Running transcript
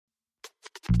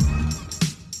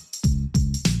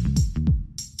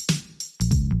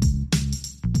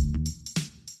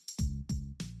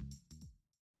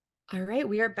All right,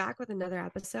 we are back with another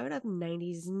episode of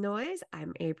 90s Noise.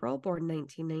 I'm April, born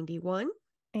 1991.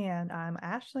 And I'm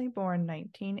Ashley, born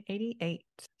 1988.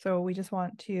 So we just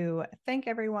want to thank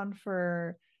everyone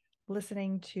for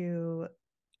listening to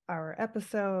our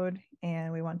episode.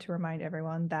 And we want to remind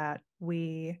everyone that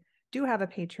we do have a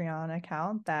Patreon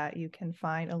account that you can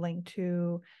find a link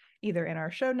to either in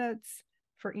our show notes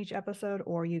for each episode,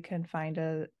 or you can find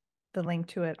the link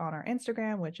to it on our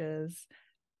Instagram, which is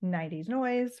 90s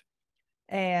Noise.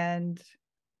 And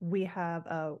we have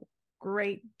a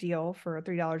great deal for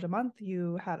 $3 a month.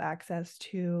 You have access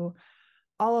to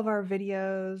all of our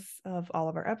videos of all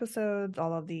of our episodes,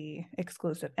 all of the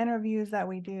exclusive interviews that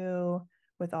we do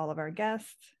with all of our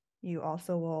guests. You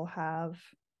also will have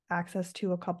access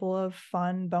to a couple of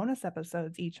fun bonus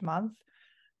episodes each month,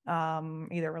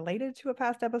 either related to a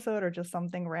past episode or just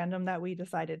something random that we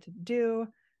decided to do.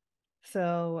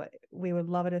 So we would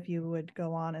love it if you would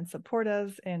go on and support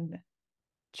us and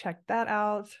check that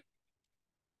out.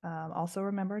 Also,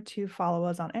 remember to follow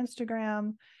us on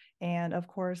Instagram, and of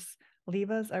course,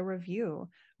 leave us a review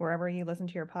wherever you listen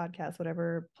to your podcast,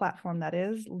 whatever platform that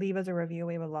is. Leave us a review.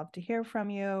 We would love to hear from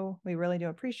you. We really do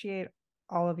appreciate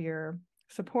all of your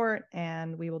support,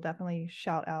 and we will definitely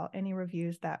shout out any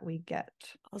reviews that we get.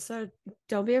 Also,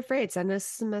 don't be afraid. Send us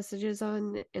some messages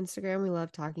on Instagram. We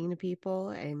love talking to people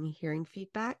and hearing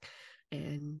feedback.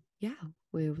 And yeah,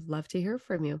 we would love to hear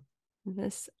from you.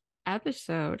 This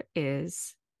episode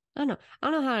is, I don't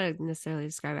know how to necessarily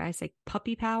describe it. I say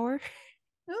puppy power.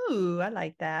 Ooh, I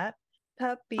like that.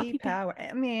 Puppy Puppy power. power.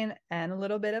 I mean, and a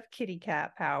little bit of kitty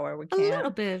cat power. We A can't.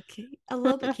 little bit of a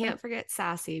little bit can't forget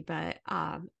sassy, but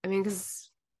I mean, because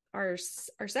our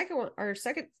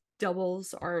second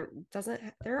doubles aren't doesn't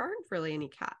there aren't really any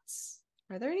cats.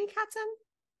 Are there any cats in?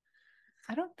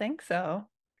 I don't think so.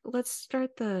 Let's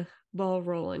start the ball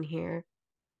rolling here.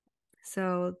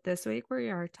 So this week we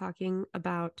are talking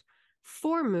about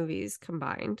four movies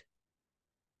combined,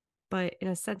 but in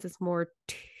a sense it's more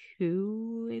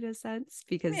two in a sense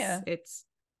because Yeah. it's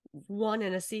one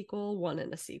in a sequel, one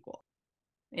in a sequel.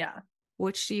 Yeah.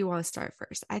 Which do you want to start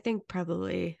first? I think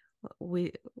probably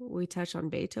we touch on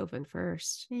Beethoven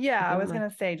first. Yeah, I was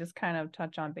gonna say just kind of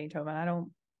touch on Beethoven. I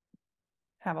don't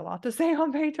have a lot to say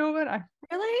on Beethoven.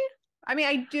 Really? I mean,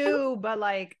 I do, but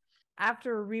like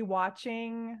after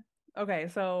rewatching, okay,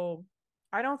 so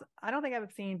I don't think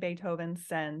I've seen Beethoven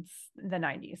since the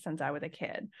 90s, since I was a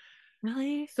kid.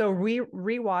 Really? So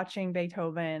rewatching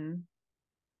Beethoven,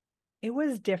 it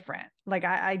was different. Like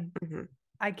Mm-hmm.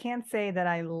 I can't say that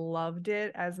I loved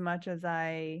it as much as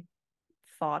I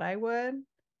thought I would.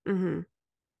 Mm-hmm.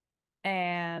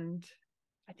 And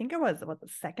I think it was the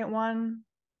second one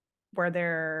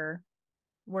where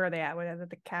where are they at? Where at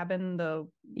the cabin, when they're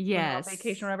on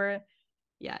vacation or Yes. whatever.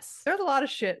 Yes. There's a lot of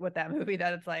shit with that movie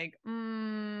that it's like, I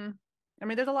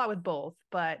mean, there's a lot with both,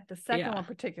 but the second Yeah. one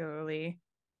particularly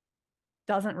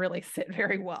doesn't really sit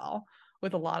very well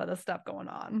with a lot of the stuff going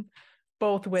on,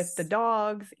 both with the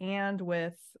dogs and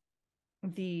with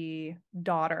the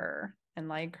daughter and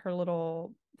like her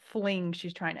little fling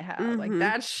she's trying to have. Like Mm-hmm.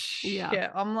 that Yeah.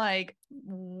 shit. I'm like,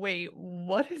 wait,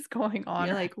 what is going on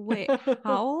You're right like, wait,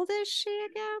 how old is she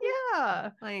again? Yeah.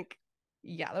 Like,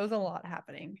 Yeah, there was a lot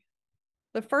happening.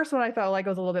 The first one I felt like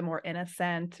was a little bit more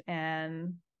innocent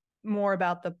and more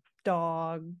about the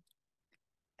dog.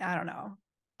 I don't know.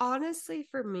 honestly,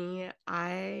 for me,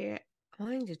 I'm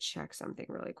wanting to check something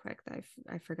really quick that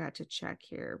I forgot to check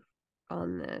here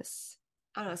on this.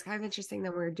 I don't know. It's kind of interesting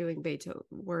that we're doing Beethoven.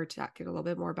 We're talking a little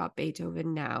bit more about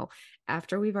Beethoven now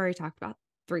after we've already talked about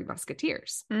Three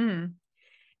Musketeers. Mm.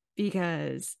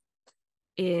 Because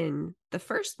in the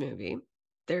first movie,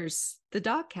 there's the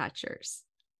dog catchers.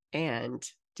 And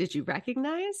did you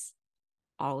recognize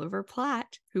Oliver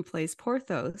Platt, who plays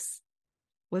Porthos,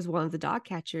 was one of the dog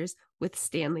catchers with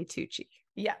Stanley Tucci?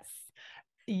 Yes.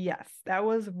 Yes. That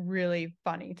was really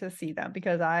funny to see them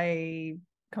because I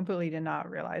completely did not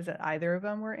realize that either of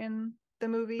them were in the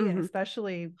movie and Mm-hmm.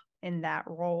 especially in that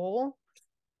role.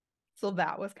 So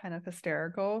that was kind of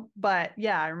hysterical. But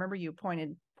yeah, I remember you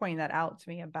pointing that out to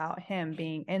me about him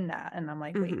being in that. And I'm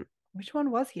like, wait, Mm-hmm. which one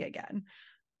was he again?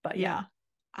 But yeah.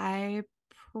 I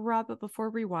probably before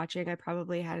rewatching, I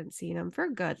probably hadn't seen him for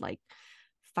a good like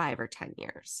 5 or 10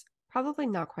 years. Probably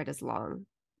not quite as long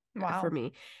for Wow.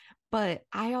 me. But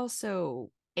I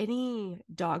also any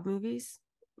dog movies,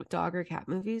 dog or cat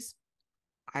movies,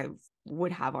 I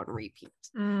would have on repeat.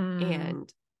 Mm.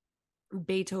 And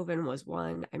Beethoven was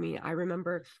one. I mean, I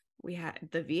remember we had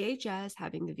the VHS,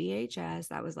 having the VHS,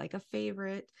 that was like a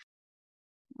favorite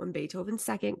when Beethoven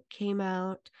second came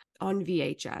out on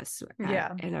VHS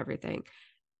Yeah. and everything.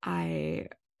 I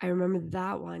I remember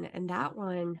that one. And that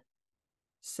one,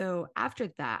 so after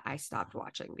that, I stopped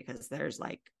watching because there's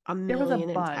like a There was a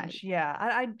million and 10. bunch.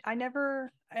 Yeah. I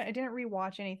never I didn't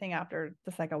rewatch anything after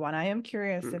the second one. I am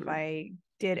curious if Mm-mm. I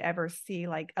did ever see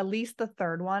like at least the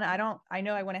third one. I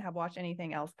know I wouldn't have watched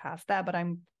anything else past that, but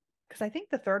I'm because I think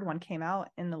the third one came out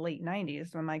in the late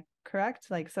 90s. Am I correct?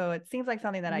 Like so it seems like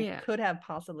something that I Yeah. could have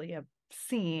possibly have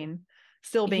seen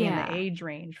still being in the Yeah. age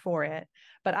range for it.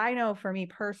 But I know for me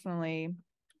personally,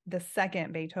 the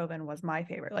second Beethoven was my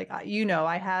favorite. Like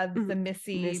I had the Mhm.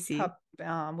 Missy Missy. pup.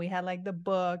 We had like the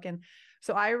book, and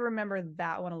so I remember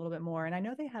that one a little bit more. And I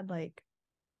know they had like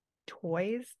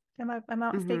toys. I'm not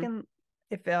Hmm. mistaken.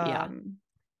 If Yeah.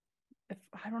 if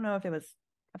I don't know if it was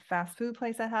a fast food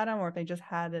place that had them or if they just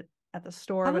had it at the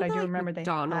store, but I Probably do like remember they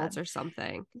McDonald's had or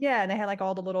something. yeah, and they had like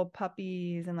all the little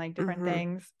puppies and like different Hmm.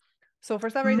 things. So for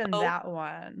some reason Mo. that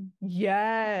one,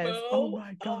 yes. Oh Mo.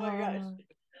 my Oh my gosh. god.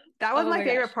 That was Oh my my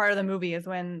favorite gosh. part of the movie is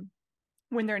when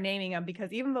they're naming them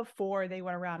because even before they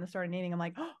went around and started naming, I'm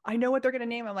like, oh, I know what they're gonna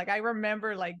name them. Like I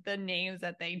remember like the names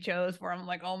that they chose for them. I'm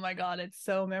like, oh my god, it's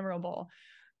so memorable.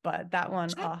 But that one,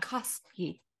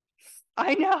 Tchaikovsky.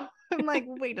 I know. I'm like,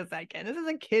 wait a second, this is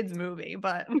a kids movie,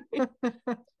 but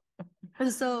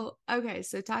And so, okay,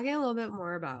 so talking a little bit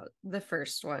more about the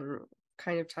first one,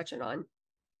 kind of touching on,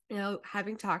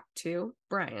 having talked to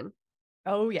Brian.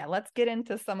 oh yeah, let's get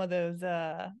into some of those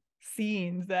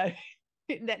scenes that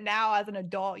that now as an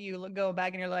adult you go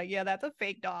back and you're like, yeah, that's a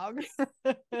fake dog.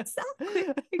 Exactly,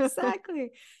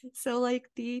 exactly. So, like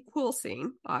the pool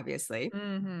scene, obviously.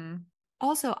 Mm-hmm.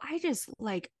 Also, I just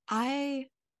like I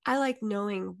like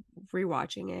knowing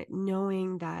rewatching it,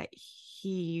 knowing that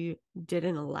he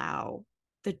didn't allow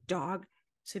the dog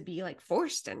to be like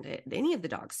forced into any of the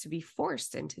dogs to be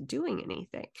forced into doing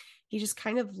anything. He just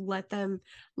kind of let them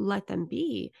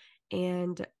be.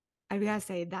 And I gotta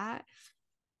say that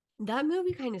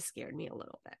movie kind of scared me a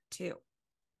little bit too.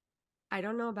 I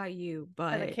don't know about you,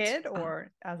 As a but kid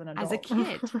or as an as a adult?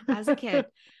 kid, as a kid,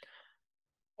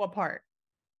 What part?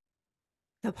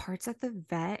 the parts at the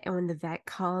vet and when the vet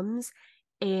comes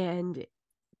and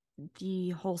the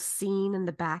whole scene in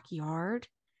the backyard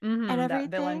and Mm-hmm, that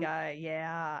villain everything. guy.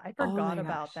 Yeah, I Oh forgot my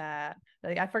about gosh. that.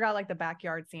 Like I forgot like the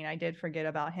backyard scene. I did forget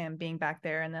about him being back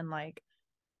there and then like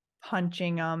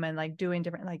punching them and like doing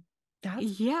different like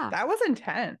Yeah. that was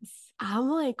intense. I'm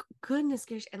like, goodness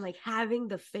gracious. And like having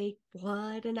the fake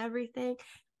blood and everything,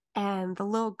 and the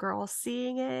little girl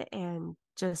seeing it, and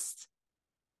just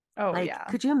Oh like, yeah.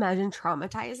 could you imagine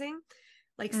traumatizing?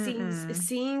 Like Mm-mm.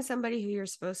 seeing somebody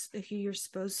who's supposed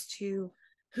to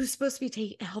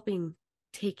be helping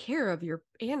take care of your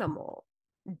animal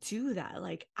do that.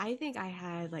 Like I think I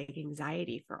had like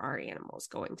anxiety for our animals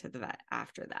going to the vet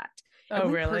after that. And Oh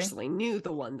we really? personally knew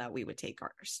the one that we would take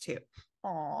ours to.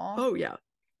 Aw. Oh yeah.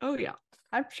 Oh yeah.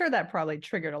 I'm sure that probably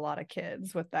triggered a lot of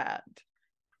kids with that.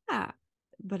 Yeah.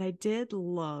 But I did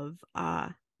love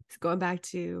going back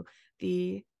to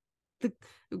the the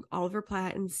Oliver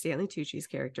Platt and Stanley Tucci's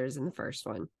characters in the first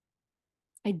one.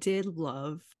 I did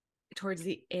love towards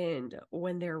the end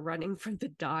when they're running from the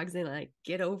dogs and like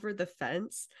get over the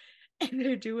fence and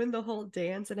they're doing the whole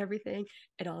dance and everything.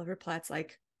 And Oliver Platt's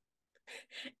like,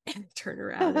 and turn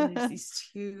around and there's these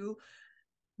two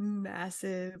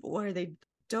massive, what are they,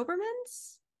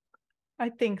 Dobermans? I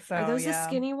think Are so, those the yeah.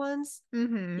 skinny ones?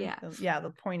 Mm-hmm. Yeah. Yeah,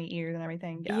 the pointy ears and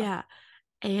everything. Yeah. Yeah.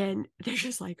 And they're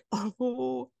just like,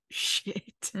 oh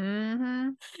shit. Mm-hmm.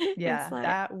 It's Yeah, like,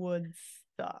 that would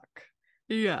suck.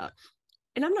 yeah.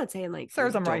 And I'm not saying like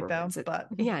Serves them right though, Dobermans. but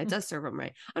Yeah, it does serve them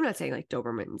right. I'm not saying like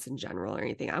Dobermans in general or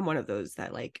anything. I'm one of those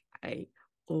that like I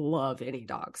love any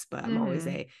dogs, but I'm always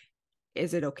mm-hmm.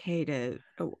 is it okay to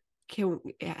can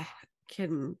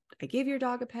can I give your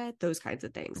dog a pet? Those kinds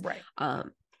of things. Right.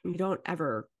 You don't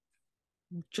ever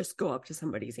just go up to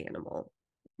somebody's animal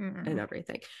and Mm-mm.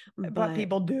 everything. But But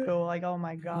people do like, oh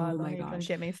my God, oh don't my even gosh,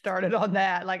 get me started on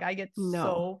that. Like I get no.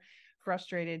 so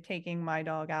frustrated taking my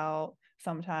dog out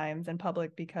sometimes in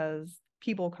public because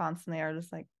people constantly are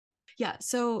just like, Yeah.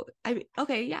 So I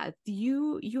okay, yeah.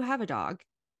 You have a dog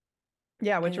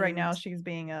yeah, which right now and she's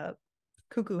being a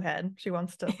cuckoo head. She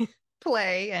wants to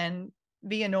play and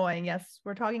be annoying. Yes,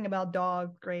 we're talking about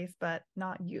dog, Grace, but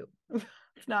not you.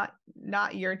 It's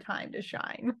not your time to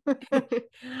shine.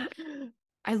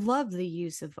 I love the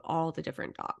use of all the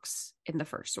different dogs in the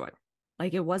first one.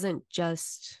 Like it wasn't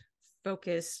just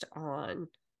focused on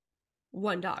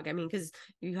one dog. I mean, because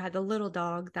you had the little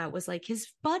dog that was like his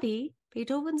buddy,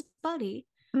 Beethoven's buddy,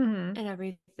 Mm-hmm. and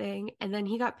everything. And then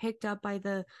he got picked up by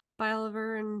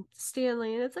Oliver and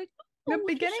Stanley, and it's like, The oh, he's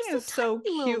beginning just a is so tiny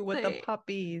little cute with the thing.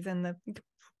 puppies and the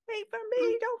wait for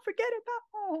me, don't forget about.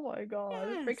 Oh my god,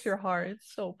 it breaks Yes. your heart.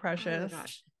 It's so Oh my precious.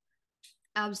 gosh.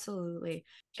 Absolutely.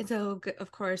 And so,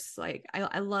 of course, like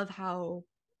I love how,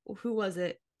 who was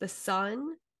it? The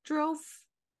son drove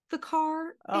the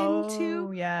car into.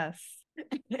 Oh yes.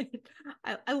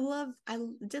 I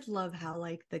did love how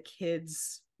like the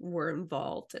kids were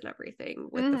involved and everything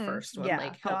with the first one, Yeah,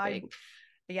 like no, helping.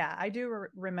 I do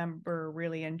remember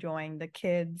really enjoying the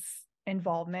kids'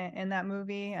 involvement in that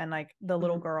movie, and like the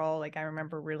little Mhm. girl, like I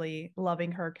remember really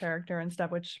loving her character and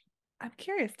stuff. Which I'm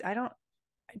curious, I don't.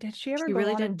 Did she ever She go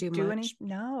really on didn't and do do any? much,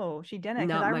 No, she didn't.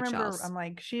 Because not I much remember, else. I'm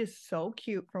like, she is so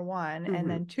cute for one, and Hmm.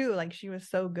 then two, like she was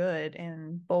so good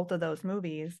in both of those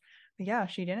movies. But yeah,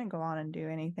 she didn't go on and do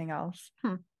anything else.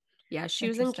 Yeah, she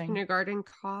was in Interesting. Kindergarten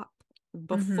Cop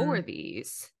before Mm-hmm.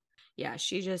 these. Yeah,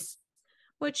 she just,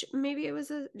 which maybe it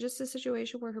was just a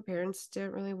situation where her parents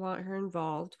didn't really want her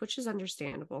involved, which is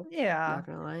understandable. Yeah, Not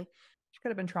gonna lie. she could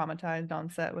have been traumatized on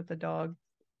set with the dog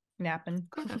napping.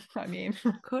 Could have. I mean,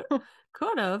 Could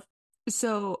could have.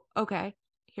 So, okay,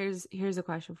 here's a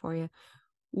question for you.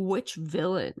 Which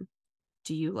villain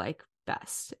do you like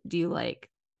best? Do you like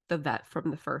the vet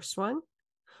from the first one,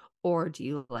 or do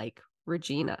you like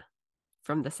Regina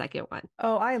from the second one?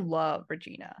 oh, I love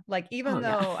Regina. Like, Oh even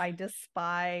yeah. though I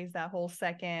despise that whole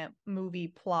second movie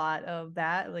plot of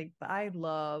that, like, I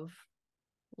love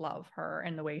her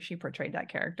and the way she portrayed that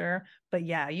character. But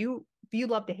yeah, you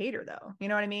love to hate her though. You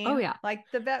know what I Oh mean? yeah. Like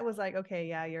the vet was like, okay,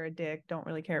 yeah, you're a dick, don't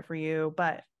really care for you.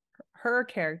 But her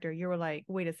character, you were like,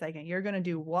 wait a second, you're gonna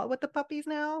do what with the puppies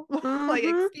now? Like,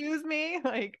 Mm-hmm. excuse me?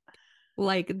 Like,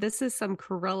 Like this is some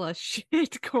Corella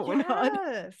shit going on.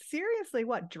 yeah, seriously,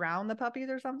 what, drown the puppies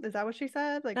or something? Is that what she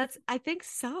said? Like, That's, I think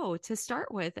so, to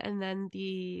start with, and then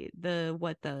the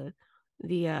what the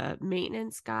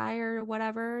maintenance guy or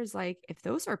whatever is like, if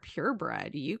those are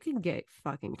purebred, you can get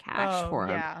fucking cash oh for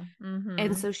them. yeah.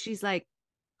 And Mm-hmm. so she's like,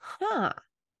 huh.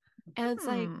 And it's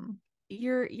like, Hmm.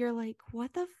 you're like,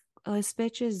 what the this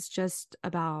bitch is just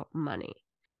about money.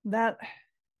 That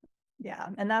yeah,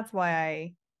 and that's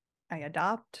why I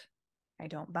adopt. I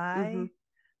don't Mm-hmm. buy.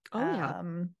 Oh yeah.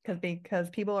 Because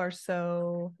people are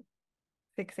so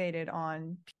fixated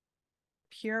on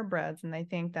purebreds and they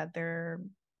think that they're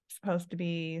supposed to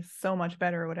be so much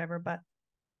better or whatever. But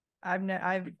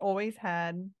I've always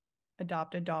had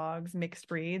adopted dogs, mixed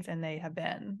breeds, and they have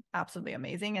been absolutely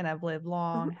amazing and have lived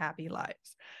long, Mm-hmm. happy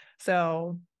lives.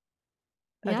 So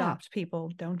Yeah. adopt,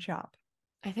 people, don't shop.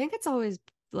 I think it's always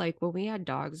like when I had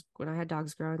dogs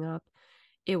growing up,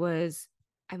 it was,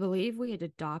 I believe we had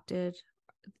adopted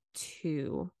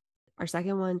two. Our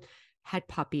second one had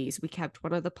puppies. We kept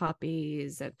one of the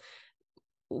puppies and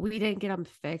we didn't get them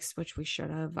fixed, which we should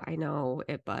have. I know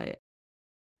it, but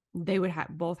they would have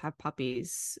both have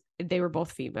puppies. They were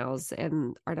both females,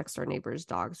 and our next door neighbors'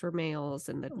 dogs were males,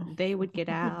 and they would get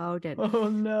out and Oh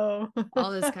no.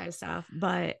 all this kind of stuff.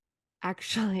 But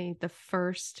actually, the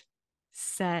first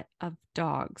set of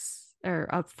dogs or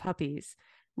of puppies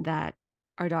that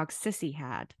our dog Sissy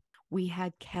had, we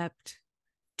had kept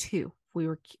two.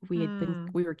 Hmm.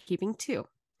 We were keeping two,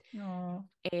 Oh.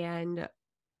 and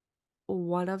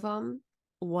one of them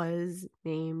was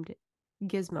named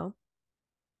Gizmo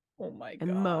Oh my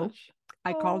and Mo. gosh.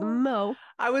 I called Oh. him Mo.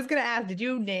 I was gonna ask, did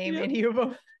you name Yep, any of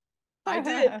them? I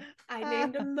did. I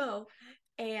named him Mo,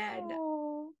 and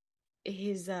Oh.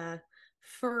 his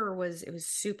fur was, it was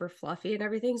super fluffy and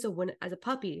everything. So when as a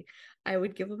puppy, I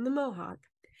would give him the mohawk.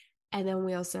 And then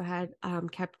we also had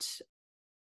kept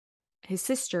his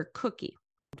sister Cookie.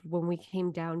 When we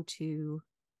came down to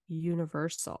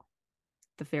Universal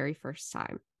the very first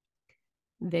time,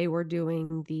 they were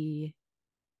doing the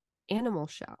animal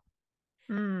show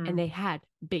and Mm, they had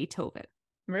Beethoven.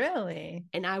 really?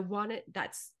 And I wanted,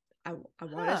 I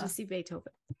wanted to Huh. see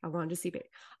Beethoven. I wanted to see Beethoven.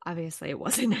 Obviously, it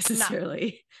wasn't Nah.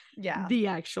 necessarily Yeah. the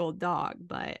actual dog,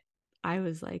 but I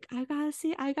was like, I gotta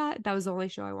see. That was the only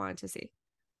show I wanted to see,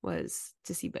 was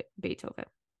to see Beethoven.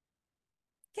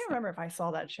 Can't So remember if I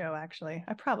saw that show actually.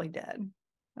 I probably did.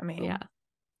 I yeah, mean,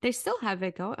 they still have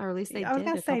it going, or at least they I was did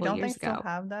gonna a say, couple don't they years still ago.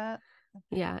 have that?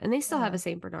 Yeah, and they still have a Yeah.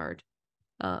 Saint Bernard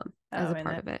as Oh, a in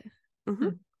part it. of it. Hmm. Hmm.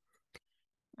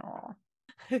 Oh.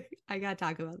 I gotta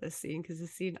talk about this scene because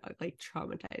this scene like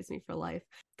traumatized me for life.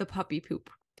 The puppy poop.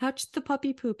 Touch the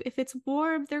puppy poop. If it's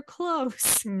warm, they're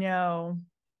close. No.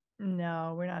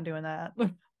 No, we're not doing that.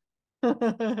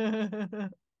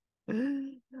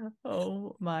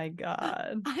 Oh my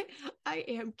God. I I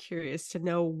am curious to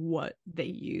know what they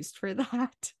used for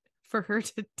that, for her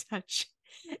to touch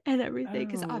and everything,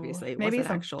 because Oh, obviously it maybe wasn't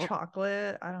some actual,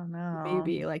 chocolate. I don't know.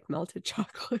 maybe like melted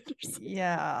chocolate or something.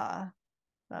 Yeah,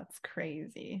 that's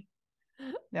crazy.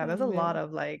 Yeah, Oh there's a lot man.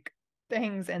 of like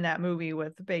things in that movie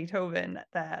with Beethoven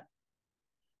that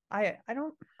I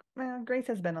don't Grace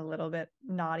has been a little bit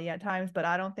naughty at times, but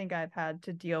I don't think I've had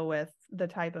to deal with the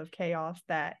type of chaos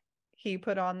that he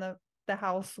put on the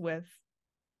house with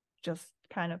just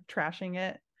kind of trashing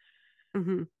it.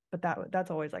 Hmm. But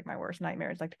that's always like my worst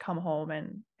nightmare is like to come home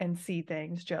and see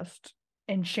things just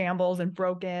in shambles and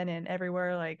broken and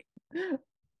everywhere. Like,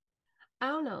 I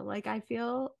don't know. Like I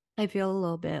feel a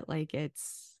little bit like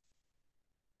it's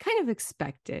kind of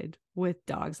expected with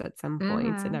dogs at some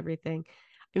points and mm-hmm. everything.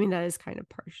 I mean, that is kind of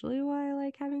partially why I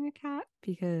like having a cat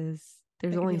because They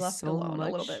could be left alone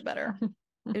a little bit better.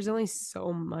 there's only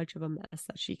so much of a mess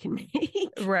that she can make.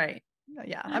 Right.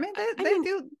 Yeah. I mean, I they mean,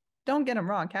 do, don't get them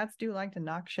wrong. Cats do like to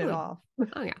knock shit oh, off.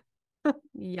 oh yeah.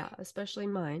 Yeah, especially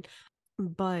mine.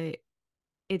 But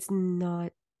it's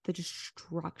not the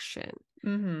destruction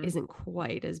Mm-hmm. isn't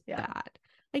quite as Yeah. bad.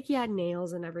 Like yeah,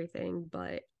 nails and everything,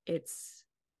 but it's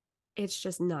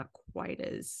just not quite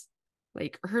as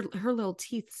like her little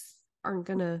teeth aren't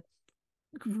gonna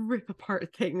rip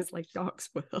apart things like dogs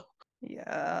will.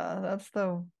 Yeah. That's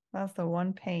the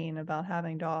one pain about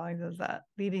having dogs is that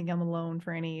leaving them alone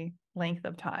for any length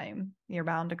of time, you're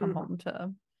bound to come Mhm. home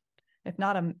to if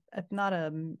not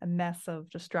a mess of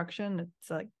destruction, it's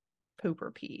like poop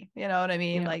or pee. You know what I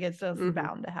mean? Yeah. Like it's just Hmm.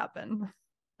 bound to happen.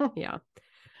 Yeah.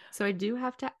 So I do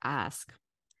have to ask.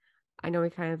 I know we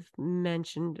kind of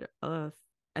mentioned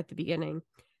at the beginning.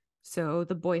 So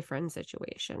the boyfriend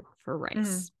situation for Mm-hmm.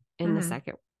 Rice in the Mm-hmm.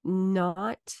 second,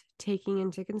 not taking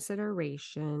into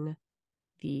consideration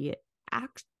the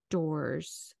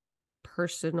actors'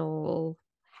 personal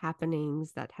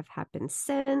happenings that have happened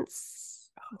since,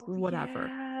 Oh whatever.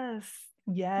 yes.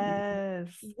 Yes.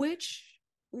 Which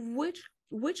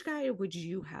which guy would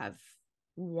you have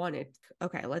wanted?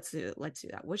 Okay, let's do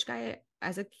that. Which guy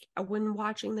as a when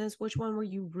watching this, which one were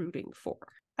you rooting for?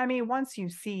 I mean, once you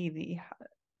see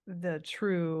the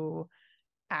true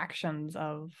actions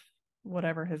of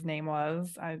whatever his name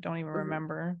was, I don't even Mhm.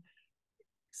 remember.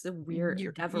 It's a weird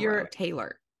You're Devereaux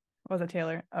Taylor. was it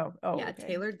Taylor? Oh, Yeah, okay.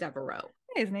 Taylor Devereaux.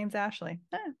 Hey, his name's Ashley.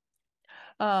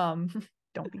 Um,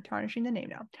 don't be tarnishing the name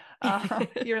now.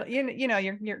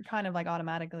 You're kind of like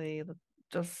automatically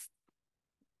just.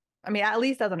 I mean, at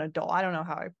least as an adult, I don't know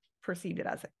how I perceived it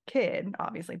as a kid.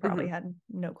 Obviously, probably Mhm. had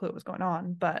no clue what was going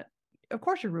on, but of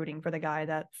course you're rooting for the guy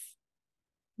that's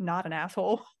not an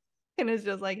asshole and is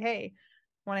just like, hey,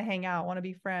 want to hang out, want to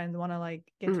be friends, want to like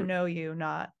get to Mhm. know you,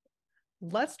 not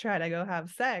let's try to go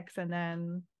have sex and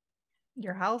then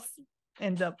your house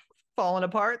ends up falling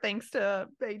apart thanks to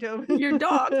Beethoven. Your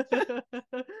dog.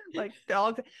 Like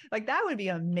dogs, like that would be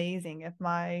amazing if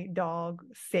my dog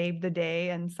saved the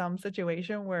day in some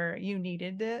situation where you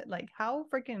needed it. Like how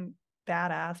freaking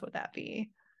badass would that be?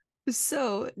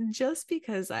 So just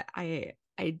because I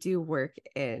do work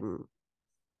in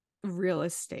real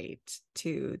estate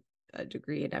to a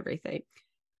degree and everything,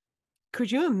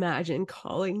 could you imagine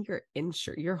calling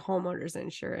your homeowner's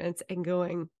insurance and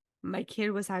going, my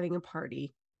kid was having a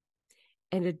party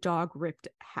and a dog ripped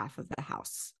half of the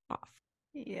house off?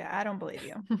 Yeah, I don't believe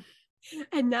you.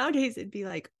 And nowadays it'd be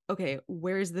like, okay,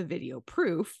 where's the video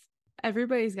proof?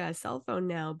 Everybody's got a cell phone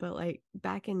now, but like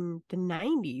back in the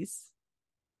 90s,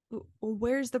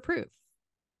 where's the proof?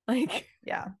 Like,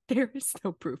 Yeah. there is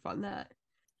no proof on that.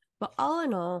 But all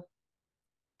in all,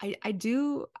 I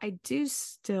do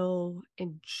still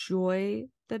enjoy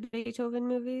the Beethoven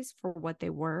movies for what they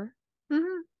were.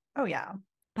 Mm-hmm. Oh yeah.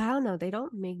 But I don't know, they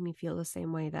don't make me feel the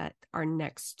same way that our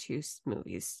next two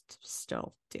movies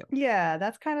still do. Yeah,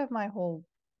 that's kind of my whole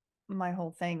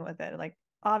thing with it. Like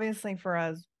obviously for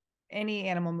us, any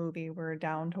animal movie we're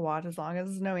down to watch as long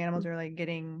as no animals are like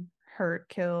getting hurt,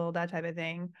 killed, that type of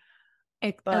thing.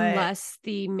 But Unless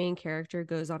the main character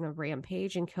goes on a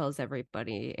rampage and kills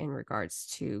everybody in regards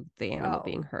to the animal oh,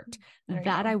 being hurt. there you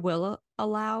That go. I will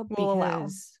allow We'll allow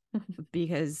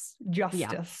because yeah,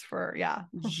 justice for yeah.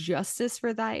 justice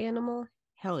for that animal.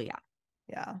 Hell yeah.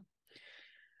 Yeah.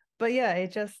 But yeah,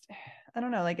 it just I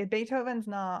don't know, like Beethoven's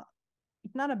not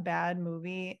it's not a bad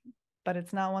movie, but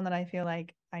it's not one that I feel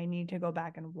like I need to go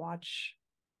back and watch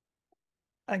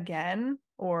again.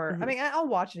 Or I Mhm. mean, I'll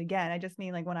watch it again. I just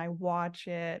mean like when I watch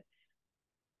it,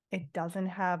 it doesn't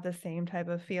have the same type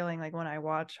of feeling like when I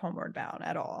watch Homeward Bound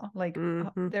at all. Like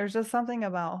Mhm. there's just something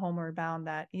about Homeward Bound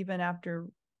that even after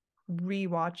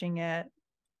rewatching it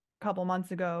a couple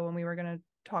months ago when we were going to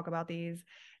talk about these,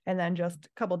 and then just a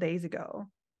couple days ago,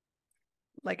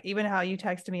 like even how you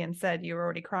texted me and said you were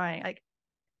already crying, like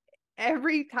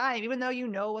every time, even though you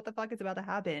know what the fuck is about to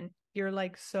happen, you're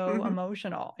like so Mhm.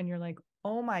 emotional and you're like,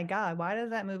 oh my God, why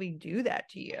does that movie do that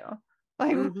to you?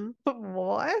 Like, Mhm.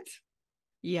 what?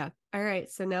 Yeah. All right.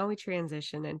 So now we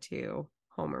transition into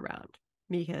Homeward Bound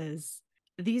because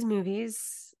these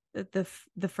movies, the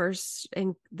first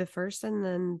and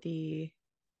then the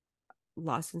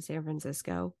Lost in San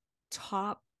Francisco,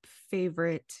 top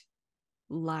favorite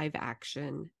live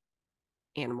action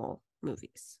animal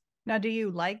movies. Now, do you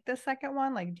like the second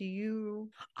one? Like, do you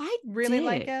I really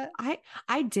like did. it?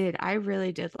 I did. I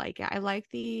really did like it. I like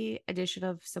the addition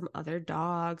of some other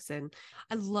dogs, and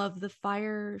I love the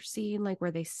fire scene, like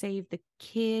where they save the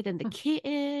kid and the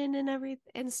kitten and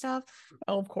everything and stuff.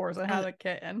 Oh, of course, I have And a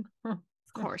kitten. of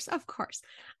course, of course.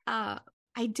 Uh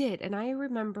I did, and I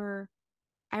remember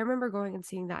going and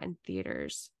seeing that in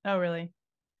theaters Oh, really?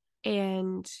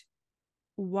 and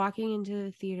walking into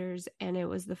the theaters, and it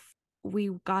was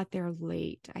we got there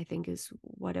late, I think is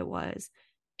what it was,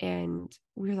 and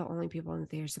we were the only people in the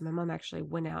theater, so my mom actually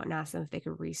went out and asked them if they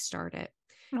could restart it,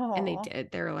 and they Oh,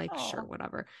 did. They were like, sure, oh.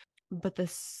 whatever. But the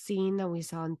scene that we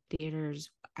saw in theaters,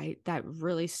 I that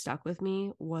really stuck with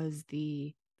me was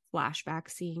the flashback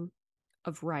scene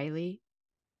of Riley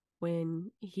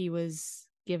when he was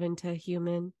given to a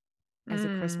human as a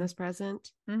Mm. Christmas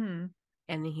present, Mm-hmm.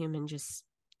 and the human just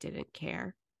didn't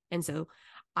care. And so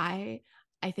I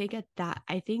I think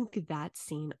that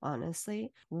scene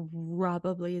honestly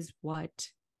probably is what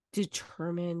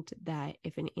determined that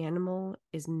if an animal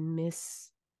is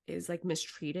like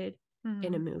mistreated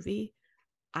in a Mm-hmm. movie,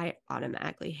 I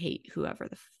automatically hate whoever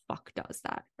the fuck does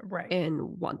that Right.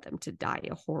 and want them to die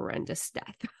a horrendous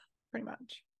death. Pretty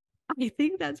much. I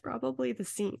think that's probably the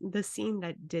scene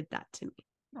that did that to me.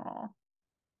 Oh.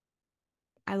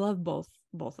 I love both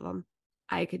of them.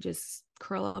 I could just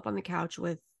curl up on the couch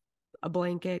with a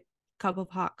blanket, cup of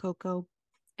hot cocoa,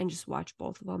 and just watch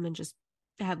both of them, and just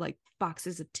have like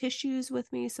boxes of tissues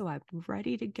with me so I'm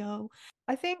ready to go.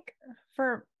 I think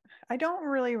for I don't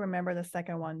really remember the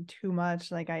second one too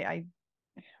much. Like I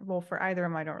well, for either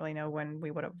of them, I don't really know when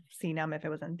we would have seen them, if it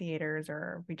was in theaters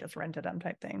or we just rented them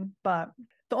type thing. But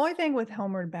the only thing with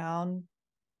Homeward Bound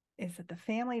is that the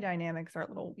family dynamics are a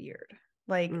little weird.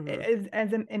 Like Mm-hmm.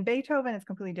 as in Beethoven, it's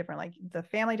completely different. Like the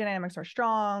family dynamics are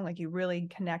strong. Like you really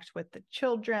connect with the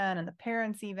children and the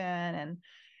parents even,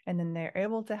 and then they're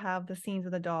able to have the scenes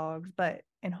with the dogs. But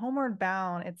in Homeward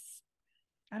Bound, it's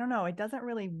I don't know, it doesn't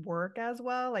really work as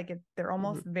well. Like they're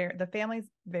almost Mm-hmm. very the family's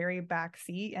very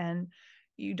backseat, and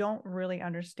you don't really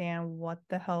understand what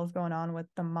the hell's going on with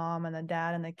the mom and the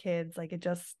dad and the kids. Like it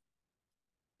just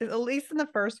at least in the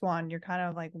first one, you're kind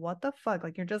of like, what the fuck?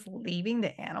 Like, you're just leaving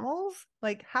the animals?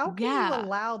 Like, how can you Yeah,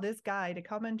 allow this guy to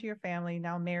come into your family,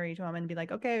 now married to him, and be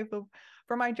like, okay,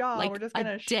 for my job, we're like just a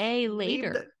gonna day leave the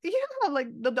later. yeah, like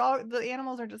the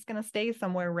animals are just gonna stay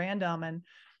somewhere random,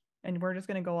 and we're just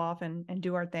gonna go off and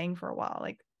do our thing for a while.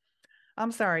 Like,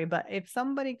 I'm sorry, but if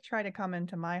somebody tried to come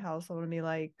into my household and be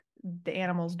like, the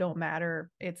animals don't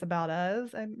matter, it's about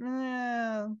us,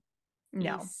 no,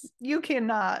 Yes. you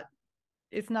cannot,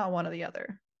 it's not one or the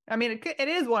other. I mean, it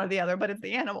is one or the other, but it's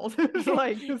the animals. It's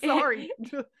like, sorry,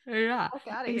 Yeah, fuck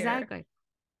out of here. exactly.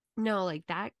 No, like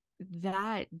that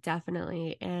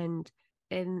definitely. And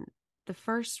in the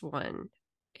first one,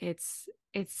 it's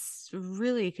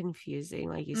really confusing,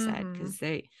 like you said, Mm-hmm. because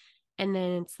and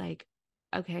then it's like,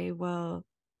 okay, well,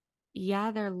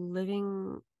 yeah, they're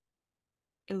living,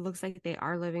 it looks like they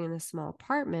are living in a small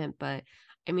apartment, but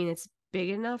I mean, it's big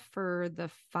enough for the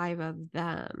five of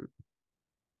them.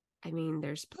 I mean,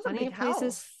 there's It was a plenty big of places.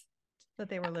 house that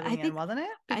they were I living in, think wasn't it?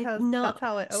 I Because no, that's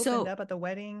how it opened so up at the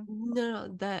wedding.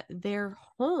 no, their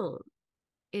home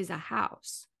is a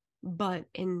house, but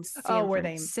in Oh, San where they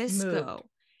moved. Francisco,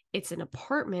 it's an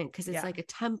apartment because Yeah. it's like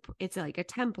a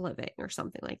temp living or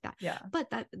something like that. Yeah.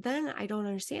 But that then I don't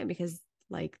understand because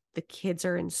like the kids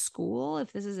are in school.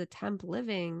 If this is a temp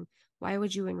living, why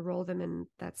would you enroll them in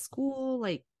that school?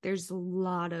 Like there's a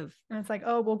lot of And it's like,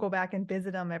 oh, we'll go back and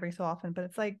visit them every so often. But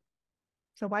it's like,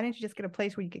 so why didn't you just get a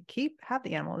place where you could have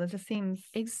the animal? That just seems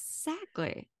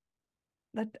exactly.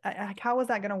 that like, how was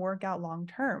that going to work out long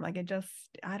term? Like it just,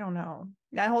 I don't know.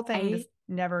 That whole thing I just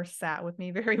never sat with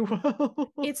me very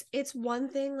well. it's one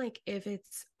thing like if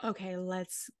it's okay,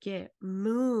 let's get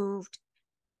moved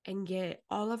and get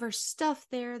all of our stuff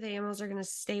there. The animals are going to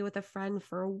stay with a friend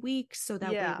for a week so that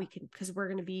way Yeah. we can, because we're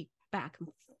going to be back and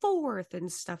forth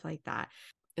and stuff like that.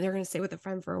 And they're going to stay with a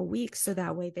friend for a week so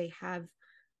that way they have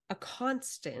a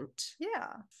constant Yeah.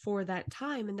 for that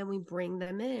time. And then we bring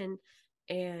them in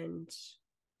and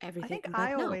I everything. think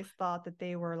I But no, always thought that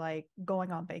they were like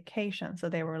going on vacation, so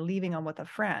they were leaving them with a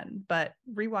friend. But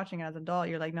rewatching it as an adult,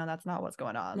 you're like, no, that's not what's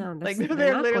going on. no, Like they're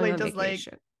they're not going literally on just like,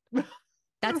 vacation.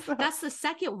 so, That's the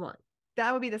second one.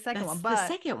 That would be the second one, That's the but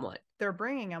second one. they're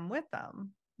bringing them with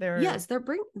them. Yes, So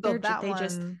that they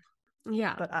just one,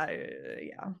 yeah. but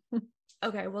yeah.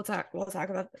 Okay, we'll talk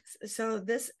about this. So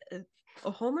this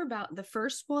Homer Bound, the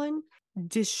first one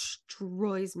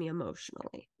destroys me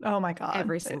emotionally Oh my God.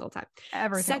 every single time.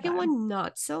 Every single Second time. one,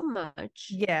 not so much.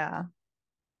 Yeah.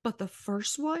 But the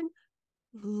first one,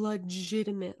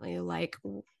 legitimately, like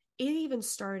it even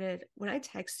started when I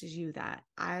texted you that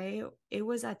it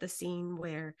was at the scene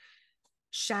where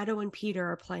Shadow and Peter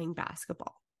are playing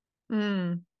basketball.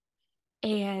 Mm.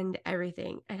 And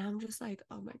everything. And I'm just like,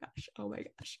 oh my gosh, oh my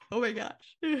gosh, oh my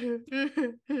gosh.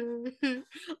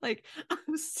 Like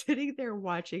I'm sitting there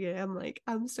watching it. I'm like,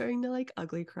 I'm starting to like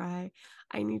ugly cry.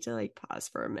 I need to like pause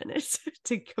for a minute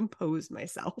to compose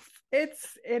myself. It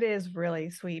is really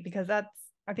sweet because I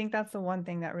think that's the one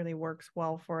thing that really works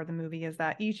well for the movie is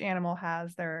that each animal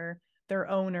has their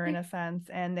owner in a sense,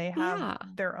 and they have Yeah.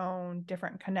 their own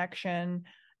different connection.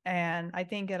 And I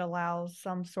think it allows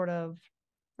some sort of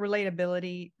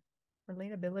relatability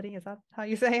is that how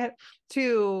you say it,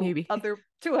 to Maybe.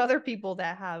 other people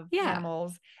that have Yeah.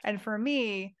 animals. And for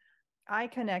me, I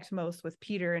connect most with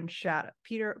Peter and Shadow,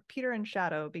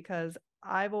 because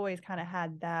I've always kind of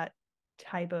had that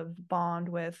type of bond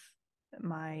with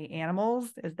my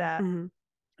animals, is that Mm-hmm.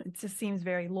 it just seems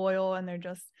very loyal, and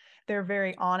they're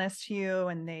very honest to you,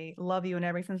 and they love you in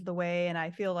every sense of the way. And I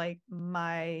feel like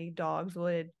my dogs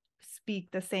would speak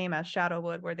the same as Shadow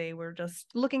would, where they were just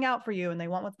looking out for you and they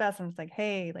want what's best, and it's like,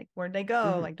 hey, like, where'd they go?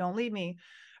 Mm-hmm. Like, don't leave me.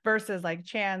 Versus like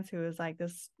Chance, who is like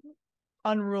this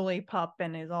unruly pup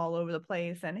and is all over the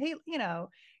place, and he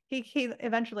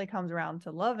eventually comes around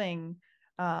to loving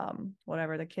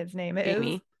whatever the kid's name is,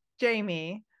 Jamie.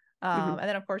 Jamie. Mm-hmm. And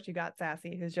then of course you got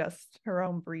Sassy, who's just her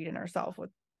own breed in herself, with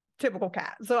typical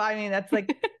cat. So I mean, that's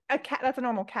like a cat, that's a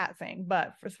normal cat thing.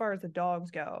 But as far as the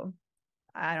dogs go,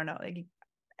 I don't know, like,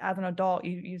 as an adult,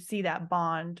 you see that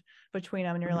bond between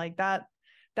them, and you're Mm-hmm. like,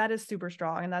 that is super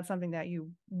strong, and that's something that you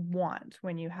want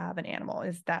when you have an animal,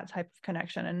 is that type of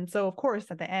connection. And so of course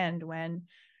at the end, when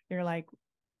you're like,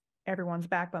 everyone's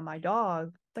back but my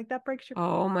dog, like, that breaks your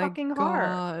Oh my fucking heart.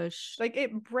 gosh. Like,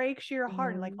 it breaks your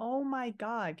heart, and like, Um, oh my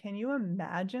God, can you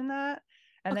imagine that?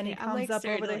 And then he okay, I'm comes like up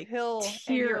starting over to the like hill,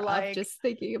 and you're tear up like, just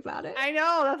thinking about it. I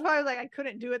know, that's why I was like, I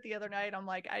couldn't do it the other night. I'm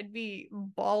like, I'd be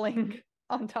bawling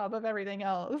on top of everything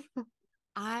else.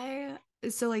 I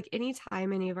so like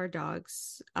anytime any of our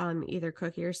dogs, either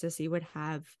Cookie or Sissy would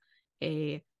have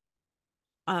a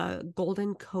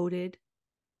golden coated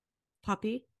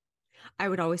puppy, I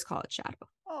would always call it Shadow.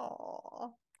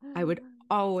 Oh. I would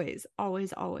always,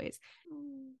 always, always.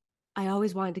 I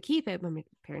always wanted to keep it, but my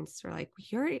parents were like,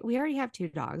 we already have two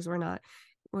dogs. We're not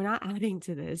adding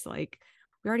to this. Like,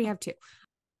 we already have two.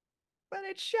 But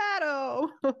it's Shadow.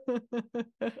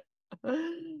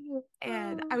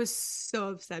 And I was so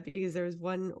upset because there was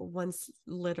one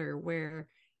litter where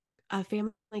a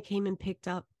family came and picked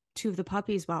up two of the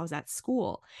puppies while I was at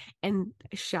school, and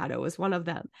Shadow was one of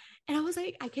them. And I was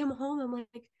like, I came home, I'm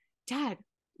like, Dad,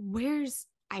 where's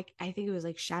I think it was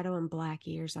like Shadow and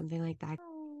Blackie or something like that.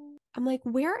 I'm like,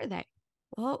 where are they?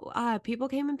 Well, people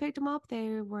came and picked them up.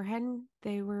 They were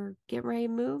getting ready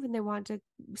to move, and they wanted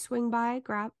to swing by,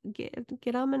 get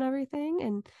them and everything,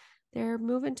 and they're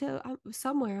moving to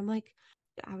somewhere. I'm like,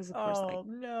 I was of course like Oh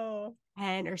no.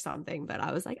 10 or something, but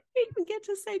I was like, I didn't even get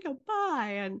to say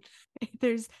goodbye. And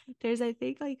there's I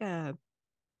think like a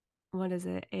what is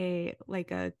it, a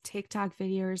like a TikTok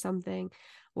video or something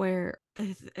where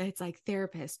it's like,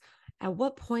 therapist, at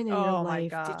what point in your Oh my life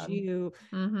did God. you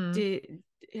Mm-hmm. did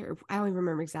I don't even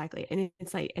remember exactly, and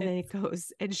it's like, and then It's it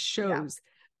goes and yeah. shows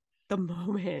the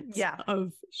moment Yeah.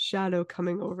 of Shadow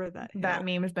coming over that That hill,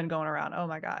 meme has been going around. Oh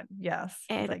my God. Yes.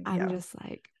 It's and like, I'm yeah. just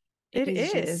like, it It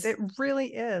is is. It just really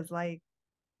is like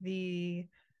the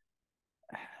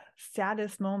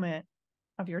saddest moment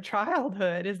of your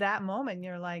childhood, is that moment.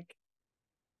 You're like,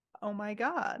 oh my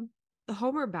God. the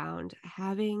Homeward Bound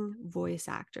having voice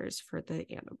actors for the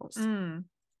animals. Mm.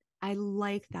 I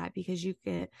like that because you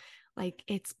get like,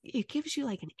 it gives you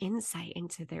like an insight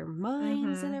into their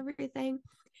minds and Mm-hmm. everything.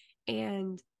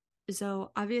 And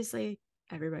so obviously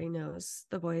everybody knows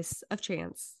the voice of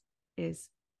Chance is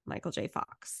Michael J.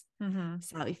 Fox. Mm-hmm.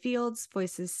 Sally Fields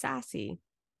voices Sassy,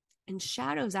 and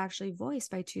Shadow's actually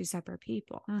voiced by two separate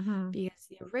people Mm-hmm. because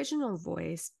the original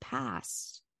voice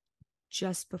passed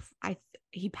just before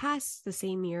he passed the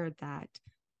same year that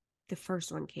the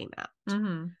first one came out.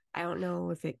 Mm-hmm. I don't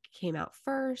know if it came out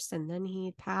first and then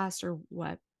he passed or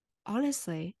what.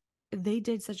 Honestly, they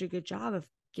did such a good job of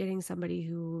getting somebody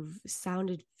who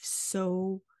sounded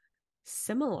so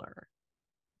similar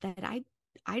that I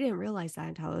didn't realize that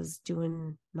until I was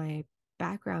doing my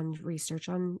background research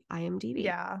on IMDb.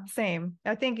 Yeah, same.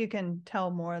 I think you can tell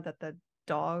more that the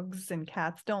dogs and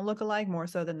cats don't look alike more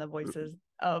so than the voices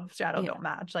of Shadow Yeah. don't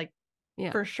match. Like,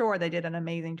 Yeah. for sure, they did an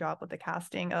amazing job with the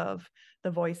casting of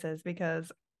the voices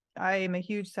because I am a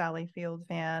huge Sally Field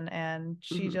fan and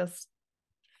she just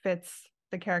fits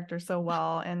the character so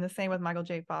well. And the same with Michael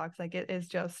J. Fox. Like, it is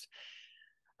just,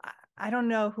 I don't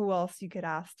know who else you could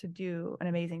ask to do an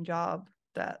amazing job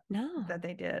that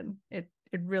they did. It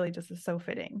really just is so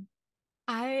fitting.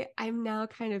 I'm now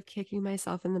kind of kicking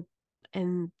myself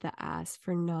in the ass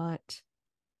for not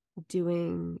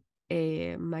doing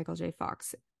a Michael J.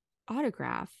 Fox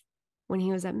autograph when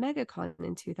he was at MegaCon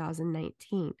in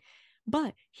 2019.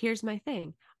 But here's my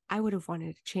thing. I would have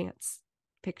wanted a chance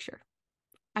picture.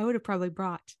 I would have probably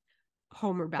brought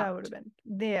Homeward Bound. That would have been,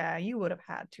 yeah, you would have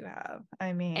had to have.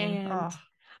 I mean, and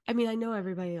I mean, I know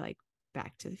everybody like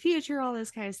Back to the Future, all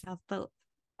this kind of stuff, but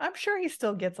I'm sure he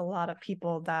still gets a lot of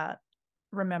people that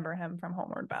remember him from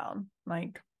Homeward Bound.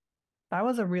 Like, that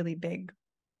was a really big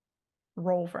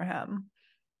role for him.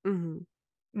 mm-hmm.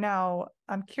 Now,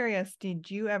 I'm curious, did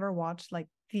you ever watch like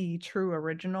the true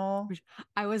original?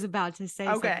 I was about to say,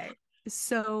 okay.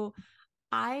 So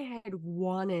I had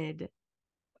wanted,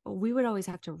 we would always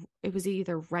have to, it was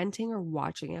either renting or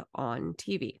watching it on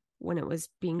TV when it was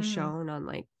being shown on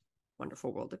like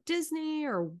Wonderful World of Disney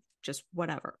or just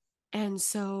whatever. And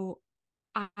so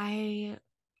I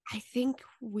think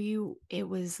it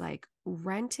was like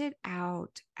rented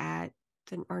out at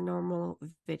our normal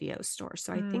video store.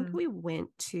 So I think we went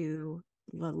to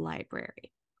the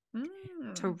library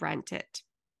to rent it.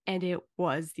 And it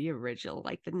was the original,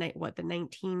 like the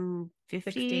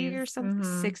 1950 60s or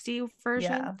something, 60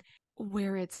 version,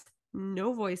 where it's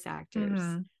no voice actors,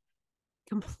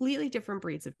 completely different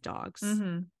breeds of dogs,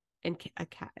 and a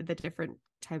cat, the different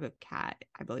type of cat,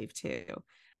 I believe, too.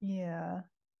 Yeah.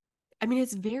 I mean,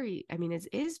 it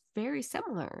is very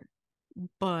similar,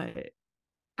 but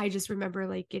I just remember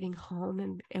like getting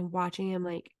home and watching him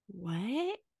like,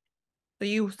 what? So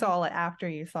you saw it after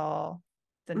you saw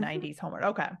the 90s Homeward.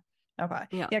 Okay.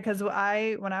 Yeah, because when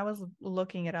I was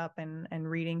looking it up and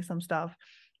reading some stuff,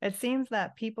 it seems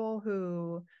that people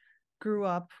who grew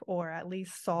up or at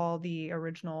least saw the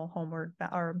original Homeward,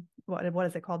 or what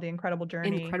is it called, The Incredible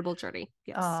Journey,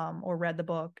 yes, or read the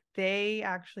book, they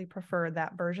actually prefer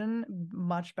that version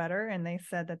much better, and they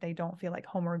said that they don't feel like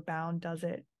Homeward Bound does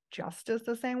it justice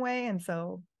the same way. And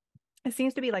so it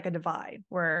seems to be like a divide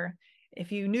where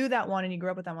if you knew that one and you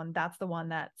grew up with that one, that's the one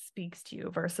that speaks to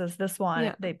you, versus this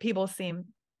one, people seem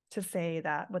to say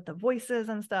that with the voices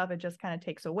and stuff, it just kind of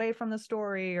takes away from the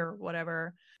story or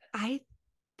whatever. I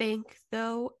think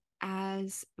though,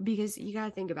 because you got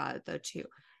to think about it though too,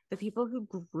 the people who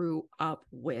grew up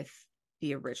with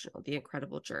the original, The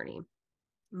Incredible Journey,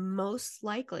 most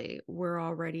likely were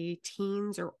already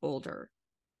teens or older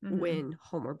when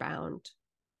Homeward Bound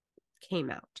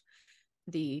came out.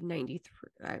 The 93,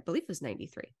 I believe it was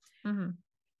 93. And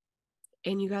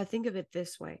you got to think of it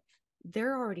this way.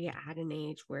 They're already at an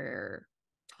age where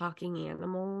talking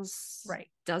animals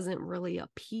doesn't really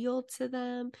appeal to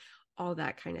them, all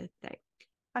that kind of thing.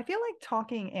 I feel like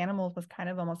talking animals was kind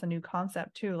of almost a new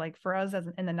concept too. Like for us as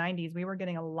in the 90s, we were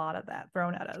getting a lot of that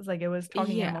thrown at us. Like it was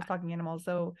talking animals.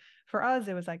 So for us,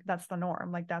 it was like, that's the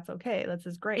norm. Like, that's okay. This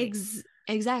is great.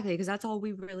 Exactly. Because that's all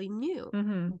we really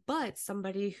knew. But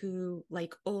somebody who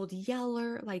like Old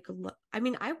Yeller, like, I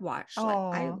mean, I watched,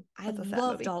 I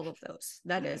loved all of those.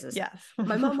 That is, yes.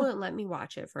 My mom wouldn't let me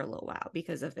watch it for a little while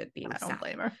because of it being sad. I don't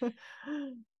blame her.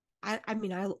 I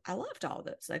mean, I loved all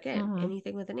those. Again,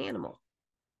 anything with an animal.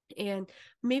 And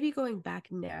maybe going back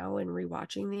now and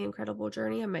rewatching The Incredible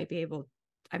Journey, I might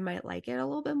like it a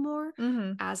little bit more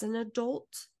as an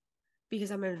adult,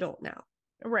 because I'm an adult now.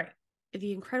 Right.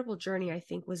 The Incredible Journey, I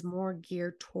think, was more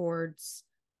geared towards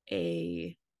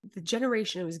the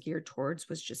generation it was geared towards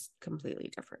was just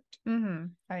completely different.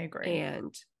 I agree.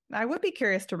 And I would be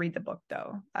curious to read the book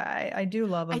though. I do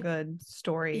love a good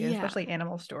story, especially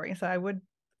animal story. So I would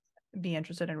be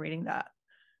interested in reading that.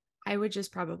 I would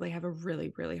just probably have a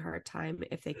really, really hard time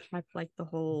if they kept like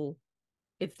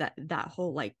if that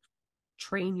whole like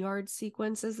train yard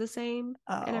sequence is the same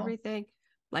and everything.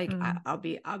 Like I'll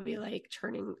be like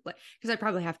turning, like, because I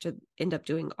probably have to end up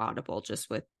doing Audible just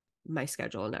with my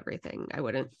schedule and everything. I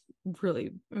wouldn't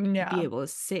really be able to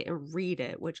sit and read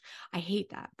it, which I hate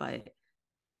that, but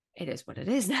it is what it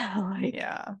is now. Like,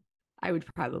 I would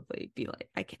probably be like,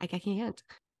 I can't.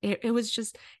 It was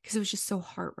just because it was just so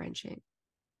heart-wrenching.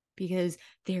 Because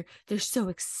they're so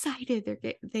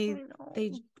excited. They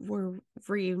were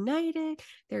reunited.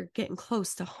 They're getting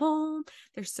close to home.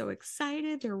 They're so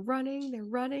excited. They're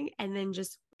running, and then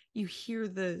just you hear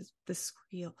the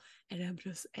squeal, and you're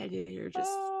just,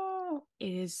 it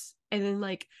is, and then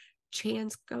like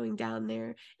Chan's going down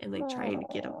there and like trying to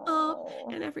get him up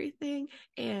and everything,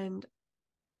 and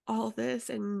all this,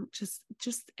 and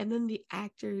just and then the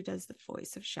actor who does the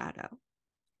voice of Shadow,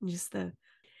 and just the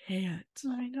can't.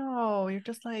 I know. You're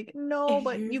just like, no,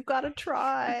 but you've got to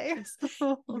try.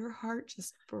 Your heart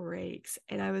just breaks.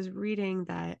 And I was reading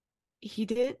that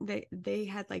they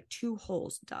had like 2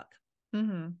 holes dug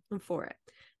for it.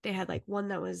 They had like one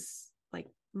that was like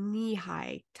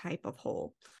knee-high type of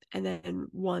hole, and then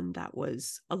one that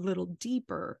was a little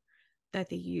deeper that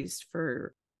they used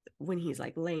for when he's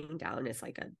like laying down.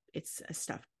 It's a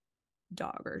stuffed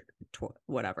dog or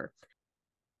whatever.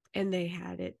 And they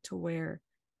had it to where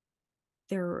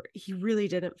he really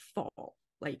didn't fall.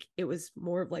 Like it was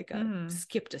more of like a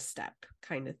skipped a step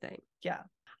kind of thing. Yeah.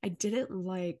 I didn't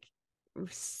like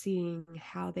seeing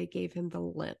how they gave him the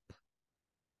limp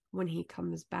when he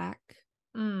comes back.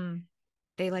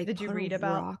 They like, did you read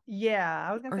about? Yeah,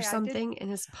 I was gonna or say something in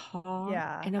his paw.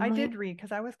 Yeah, and I did read,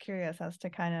 because I was curious as to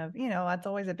kind of, that's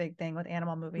always a big thing with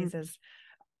animal movies is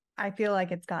I feel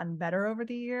like it's gotten better over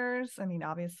the years. I mean,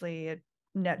 obviously it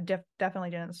definitely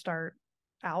didn't start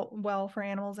out well for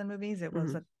animals in movies. It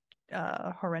was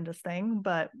a horrendous thing,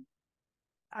 but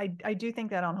I do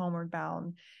think that on Homeward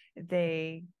Bound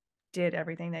they did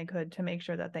everything they could to make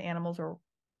sure that the animals were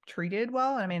treated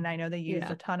well. I mean, I know they used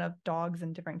a ton of dogs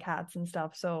and different cats and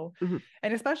stuff. So,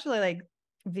 and especially like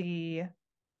the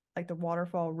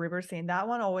waterfall river scene, that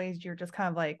one always, you're just kind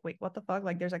of like, wait, what the fuck?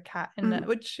 Like there's a cat in it,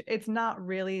 which it's not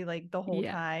really like the whole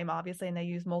time, obviously. And they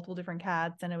used multiple different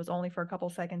cats, and it was only for a couple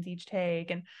seconds each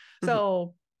take. And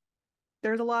so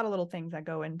there's a lot of little things that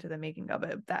go into the making of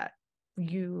it that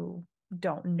you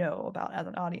don't know about as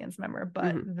an audience member.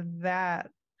 But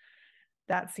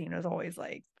that scene is always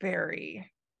like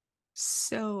very,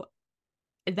 so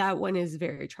that one is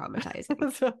very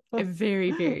traumatizing.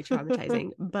 Very, very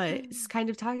traumatizing. But it's kind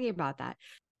of talking about that.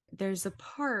 There's a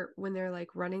part when they're like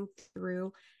running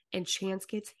through and Chance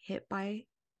gets hit by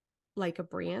like a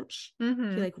branch. He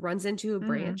like runs into a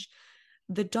branch.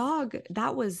 The dog,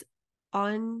 that was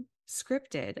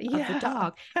unscripted of the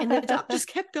dog, and the dog just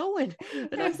kept going.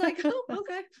 And I was like, oh,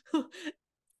 okay.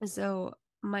 So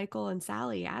Michael and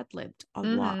Sally ad-libbed a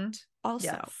lot also.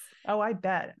 Yes. Oh, I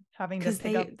bet. Having to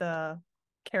pick up the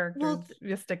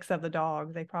characteristics of the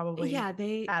dog, they probably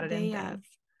added in things.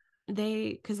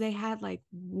 Because they had like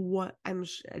what I'm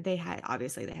sure they had,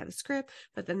 obviously they had a script,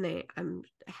 but then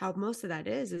how most of that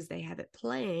is they have it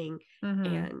playing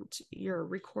and you're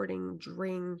recording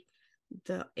during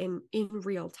in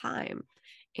real time.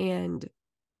 And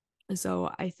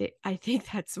so I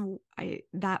think that's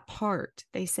that part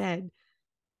they said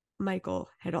Michael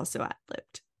had also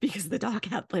ad-libbed because the dog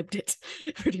ad-libbed it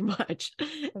pretty much.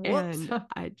 Whoops.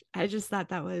 And I just thought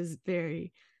that was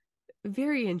very,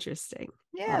 very interesting.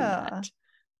 Yeah.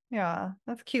 Yeah.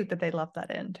 That's cute that they left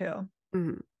that in too.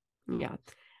 Yeah.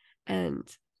 And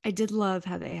I did love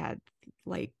how they had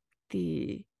like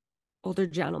the older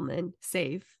gentleman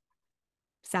save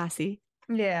Sassy.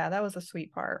 Yeah, that was a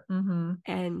sweet part.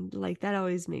 And like that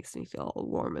always makes me feel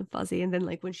warm and fuzzy. And then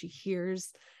like when she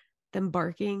hears them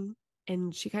barking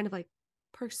and she kind of like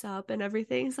perks up and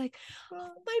everything, it's like,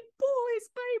 oh, my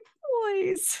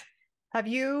boys. Have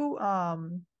you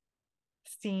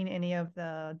seen any of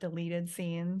the deleted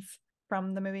scenes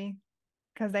from the movie?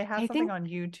 Because they have something on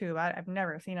YouTube. I've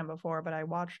never seen them before, but I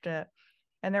watched it,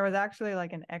 and there was actually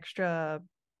like an extra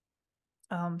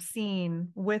scene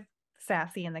with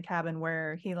Sassy in the cabin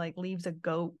where he like leaves a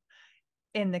goat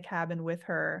in the cabin with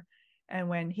her, and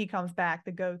when he comes back,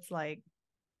 the goat's like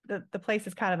the place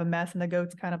is kind of a mess, and the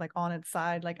goat's kind of like on its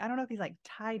side. Like I don't know if he's like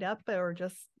tied up or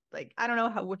just like, I don't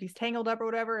know if he's tangled up or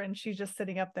whatever, and she's just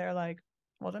sitting up there like,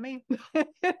 wasn't me.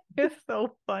 It's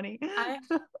so funny. I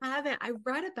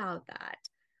read about that.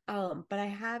 But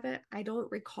I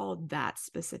don't recall that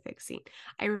specific scene.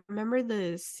 I remember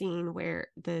the scene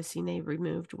they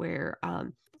removed where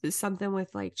something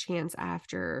with like Chance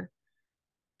after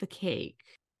the cake.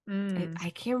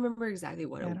 I can't remember exactly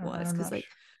what it was, because like,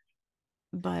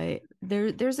 but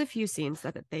there's a few scenes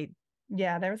that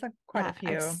there was quite a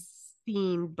few I've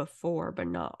seen before, but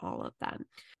not all of them.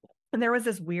 And there was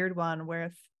this weird one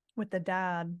with the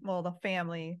dad, the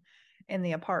family in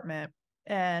the apartment,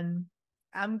 and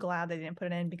I'm glad they didn't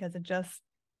put it in because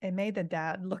it made the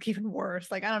dad look even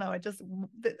worse. Like I don't know, it just,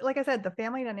 like I said, the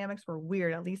family dynamics were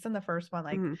weird, at least in the first one.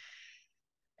 Like,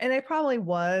 and it probably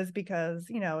was because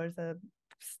there's a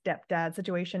stepdad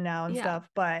situation now and stuff,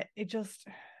 but it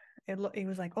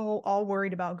was like, oh, all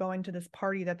worried about going to this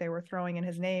party that they were throwing in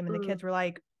his name, and the kids were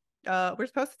like, we're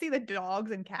supposed to see the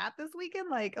dogs and cat this weekend.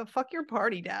 Like, fuck your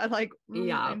party, Dad. Like,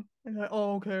 Yeah. and like,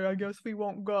 oh, okay, I guess we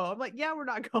won't go. I'm like, yeah, we're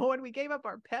not going. We gave up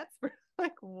our pets.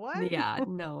 Like, what? Yeah,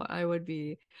 no, I would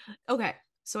be okay.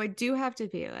 So I do have to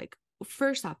be like,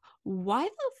 first off, why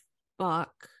the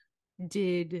fuck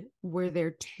were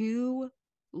there two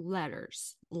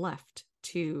letters left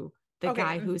to the Okay,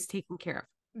 guy who was taken care of?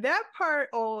 that part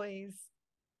always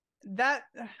that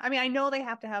I mean, I know they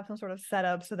have to have some sort of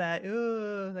setup so that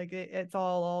like it's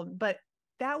all, but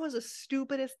that was the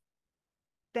stupidest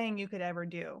thing you could ever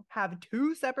do. Have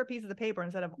two separate pieces of paper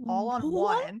instead of all on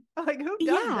What? one. Like, who does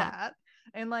Yeah. that?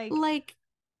 And like Like,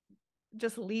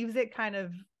 just leaves it kind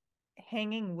of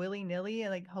hanging willy-nilly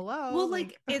and like, hello, well,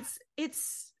 like, like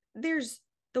it's there's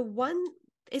the one,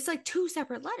 it's like two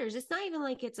separate letters. It's not even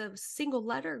like it's a single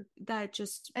letter that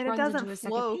just and it runs doesn't into a second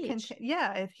flow page.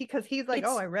 yeah, if because he's like,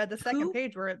 oh, It's I read the second two,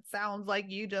 page where it sounds like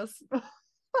you just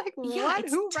like, yeah, what?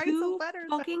 it's Who writes a two letter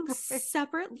that fucking way?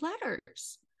 separate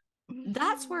letters.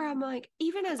 That's where I'm like,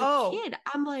 even as a Oh, kid,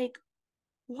 I'm like,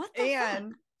 what the fuck?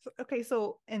 and okay,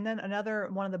 so and then another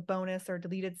one of the bonus or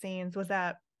deleted scenes was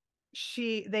that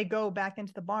they go back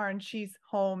into the barn. She's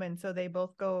home, and so they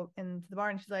both go into the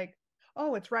barn. She's like,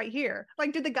 "Oh, it's right here."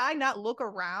 Like, did the guy not look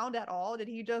around at all? Did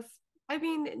he just I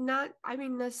mean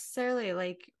necessarily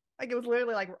like it was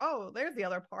literally like, "Oh, there's the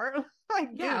other part."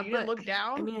 Like, dude, yeah, you didn't but look I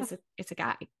down. mean it's a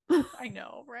guy. I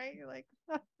know, right? You're like,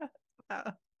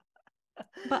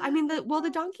 But I mean the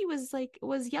donkey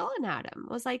was yelling at him.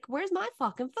 Was like, "Where's my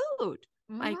fucking food?"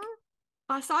 Like, mm-hmm.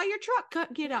 I saw your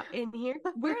truck get up in here.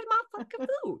 Where's my fucking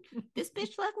food? This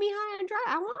bitch left me high and dry.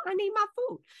 I need my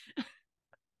food.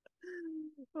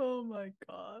 Oh my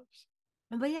gosh.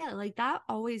 But yeah, like that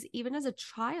always, even as a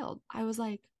child, I was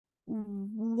like,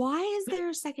 why is there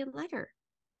a second letter?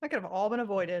 That could have all been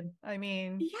avoided. I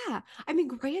mean, Yeah. I mean,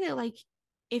 granted, like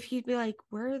if he'd be like,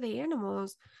 where are the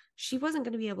animals? She wasn't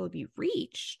going to be able to be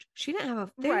reached. They didn't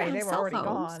right, have they were cell already phones.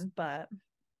 gone, but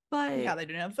yeah, But they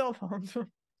didn't have cell phones.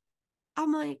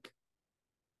 I'm like,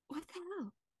 what the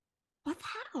hell? What the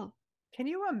hell? Can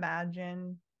you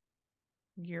imagine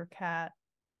your cat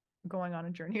going on a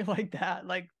journey like that?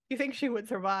 Like, you think she would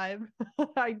survive?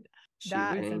 I She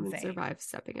That wouldn't is even insane. survive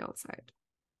stepping outside.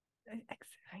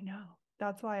 I know.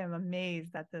 That's why I'm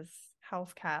amazed that this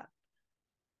house cat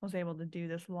was able to do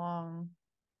this long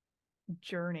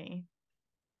journey.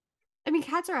 I mean,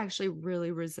 cats are actually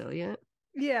really resilient.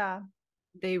 Yeah.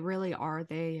 They really are.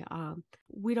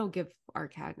 We don't give our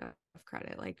cat enough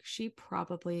credit. Like she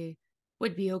probably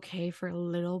would be okay for a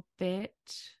little bit,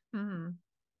 Mm-hmm.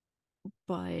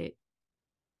 but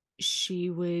she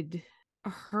would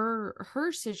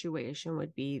her situation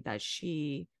would be that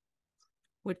she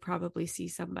would probably see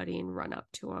somebody and run up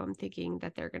to them thinking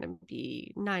that they're going to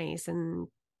be nice and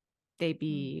they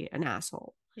be an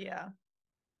asshole. Yeah.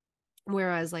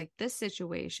 Whereas like this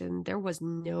situation, there was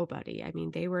nobody. I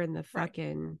mean, they were in the Right.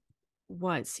 fucking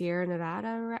what, Sierra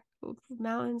Nevada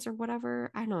mountains or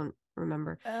whatever. I don't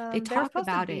remember. They They were talk supposed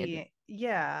to about it. be,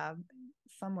 yeah,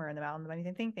 somewhere in the mountains.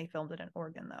 I think they filmed it in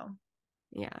Oregon though.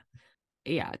 Yeah.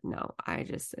 Yeah. No,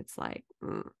 it's like,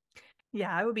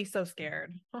 Yeah, I would be so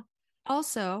scared.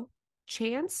 Also,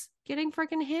 Chance getting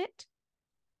freaking hit.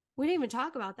 We didn't even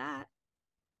talk about that.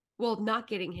 Well, not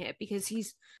getting hit because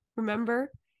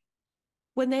remember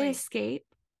when they Wait. escape.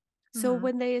 So Mm-hmm.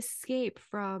 when they escape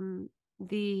from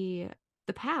the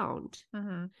pound,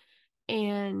 Mm-hmm.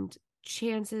 and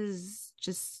chances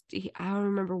just I don't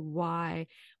remember why,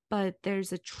 but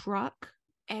there's a truck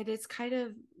and it's kind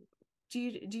of, do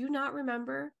you not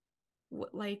remember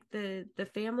what, like the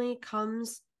family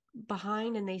comes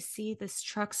behind and they see this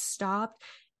truck stopped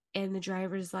and the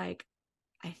driver's like,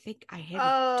 I think I hit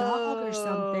a dog or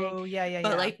something. Oh, yeah, yeah, But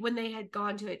yeah. like when they had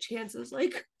gone to it, Chance was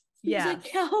like, he was like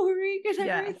Yes. cowering and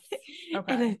Yes. everything.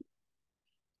 Okay.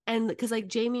 And because like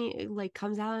Jamie like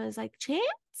comes out and is like, Chance,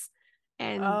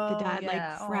 and the Oh, dad like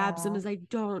yeah. grabs him, Oh. is like,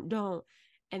 don't,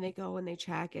 and they go and they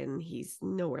check and he's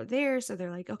nowhere there, so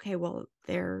they're like, okay, well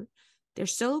they're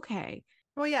still okay.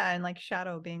 Well, yeah, and like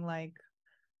Shadow being like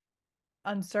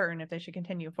uncertain if they should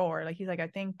continue forward. Like he's like, I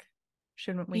think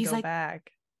shouldn't we He's go like,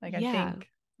 back? Like I yeah, think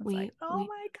it's like, oh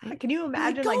my God. I, Can you he's like,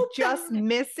 imagine like go just back,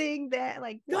 missing that?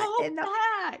 Like what go in the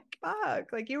back.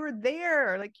 fuck? Like you were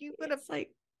there. Like you could have It's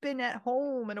like, been at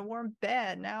home in a warm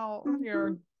bed. Now mm-hmm.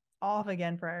 you're off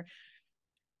again for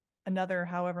another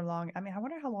however long. I mean, I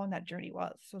wonder how long that journey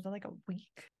was. Was it like a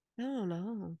week? I don't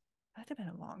know. That'd have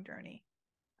been a long journey.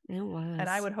 It And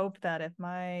I was. would hope that if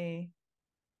my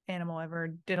animal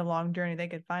ever did a long journey, they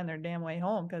could find their damn way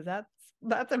home because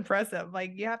that's impressive.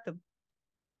 Like you have to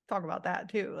talk about that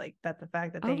too. Like that the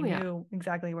fact that they Oh yeah, knew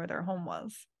exactly where their home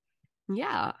was.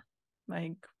 yeah.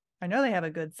 Like, I know they have a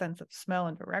good sense of smell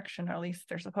and direction, or at least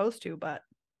they're supposed to, but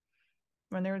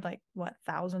when they're like, what,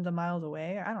 thousands of miles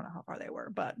away? I don't know how far they were,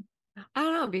 but I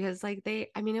don't know, because like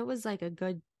I mean, it was like a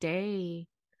good day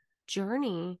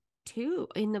journey too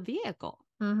in the vehicle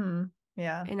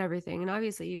yeah. and everything. And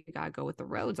obviously you gotta go with the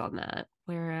roads on that.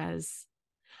 Whereas,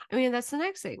 I mean, that's the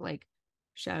next thing. Like,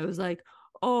 Shadow's like,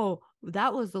 oh,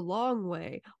 that was the long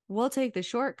way. We'll take the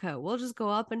shortcut. We'll just go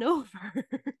up and over.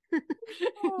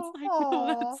 It's like, no,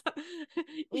 Oh, that's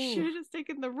you should oof. have just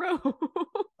taken the road.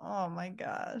 Oh my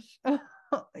gosh.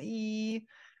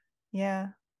 Yeah.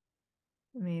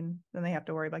 I mean, then they have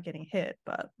to worry about getting hit,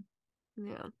 but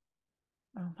Yeah.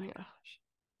 oh my Yeah. gosh.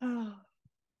 Oh,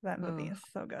 that movie Oh, is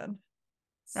so good.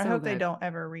 I so hope they good. don't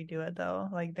ever redo it though.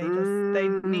 Like they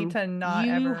need to not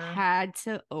You ever. had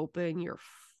to open your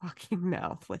fucking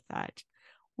mouth with that.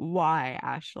 Why,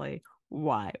 Ashley?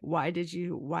 Why did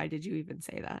you even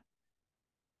say that?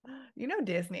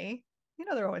 Disney.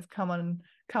 They're always coming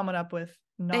up with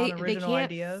They non-original can't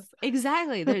ideas.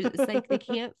 exactly. There's it's like they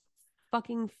can't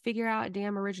fucking figure out a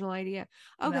damn original idea.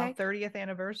 Now Okay. 30th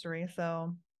anniversary,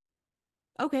 so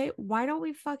Okay, why don't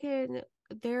we fucking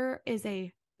there is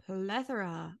a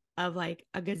plethora of like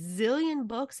a gazillion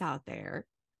books out there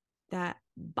that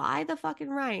buy the fucking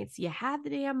rights. You have the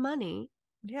damn money.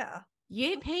 yeah. You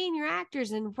ain't paying your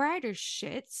actors and writers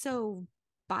shit, so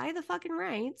buy the fucking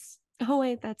rights. Oh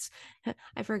wait, that's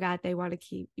I forgot they want to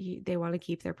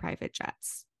keep their private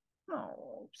jets.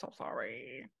 Oh, so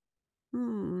sorry.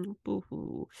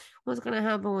 Boo-hoo. What's gonna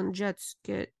happen when jets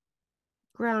get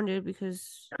grounded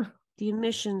because the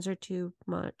emissions are too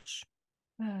much?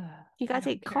 You I gotta don't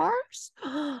take care. cars?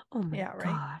 Oh my Yeah, right.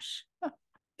 gosh.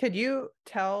 Could you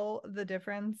tell the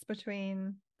difference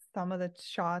between some of the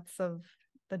shots of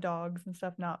the dogs and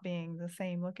stuff not being the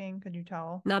same looking? Could you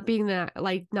tell? Not being that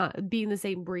like not being the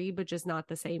same breed, but just not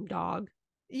the same dog.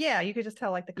 Yeah, you could just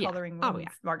tell like the Yeah. coloring Oh yeah.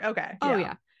 was marked. Okay, Oh yeah.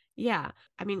 yeah. Yeah.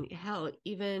 I mean, hell,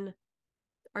 even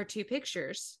our two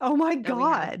pictures Oh my that we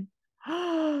have,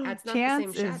 God. that's not the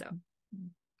same Chance is, shadow.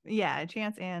 yeah,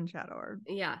 Chance and Shadow are.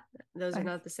 Yeah, those are I,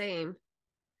 not the same.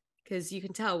 Because you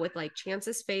can tell with like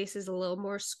Chance's face is a little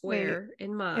more wait, square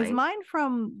in is mine. mine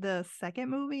from the second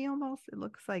movie almost? It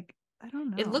looks like, I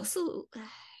don't It know, looks a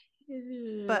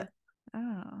but I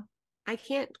don't know. I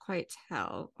can't quite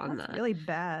tell on That's that. really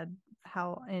bad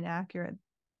how inaccurate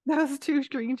those two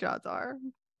screenshots are.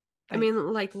 I Like,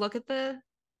 mean, like look at they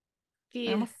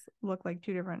the almost look like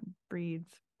two different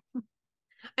breeds.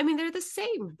 I mean, they're the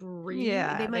same breed. They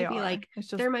Yeah, they might be are. like It's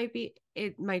just, there might be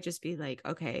it might just be like,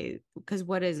 okay, because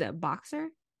what is it? Boxer?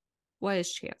 What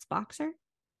is Chance? Boxer?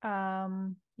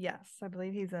 yes, I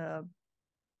believe he's a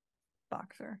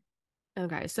boxer.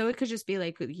 Okay, so it could just be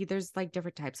like there's like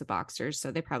different types of boxers,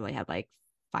 so they probably had like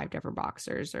five different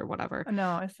boxers or whatever.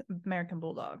 No, it's American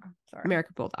Bulldog. Sorry.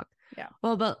 American Bulldog. Yeah.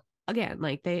 Well, but again,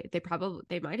 like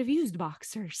they might have used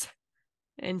boxers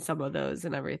in some of those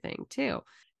and everything too.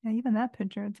 Yeah, even that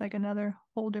picture, it's like another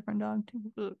whole different dog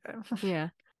too. Yeah,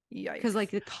 because Yikes.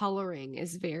 like the coloring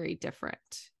is very different.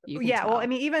 You can Yeah, well, I tell.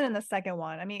 mean, even in the second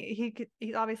one, I mean,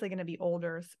 he's obviously going to be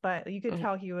older, but you could Uh,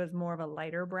 tell he was more of a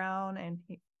lighter brown, and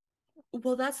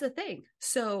Well, that's the thing.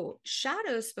 So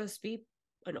Shadow's supposed to be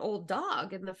an old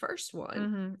dog in the first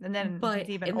one, and then he's but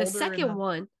even in the older in second the.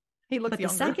 one, He looks but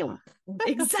the younger.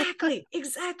 second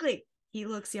exactly. He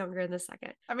looks younger in the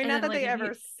second. I mean, And not then that like they if you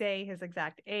ever say his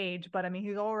exact age, but I mean,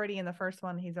 he's already in the first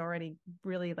one. He's already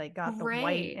really like got the white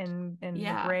great. and the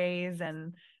Yeah. grays,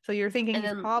 and so you're thinking And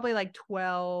he's then probably like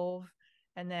 12,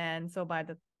 and then so by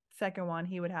the second one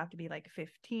he would have to be like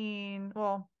 15.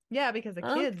 Well, yeah, because the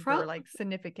kids were like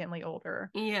significantly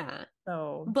older. yeah.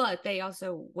 So, But they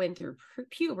also went through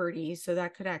puberty, so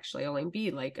that could actually only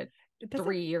be like a it doesn't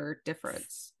 3-year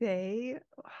difference. say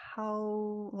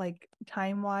how like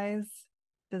time wise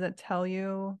does it tell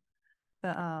you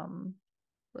the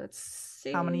Let's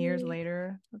see. how many years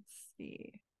later? Let's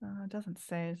see. It doesn't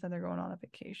say. It said they're going on a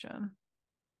vacation.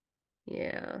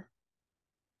 Yeah.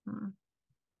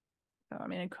 So, I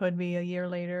mean, it could be a year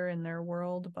later in their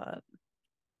world, but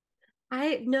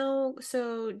I know.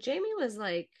 So Jamie was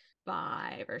like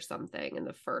 5 or something in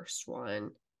the first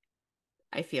one.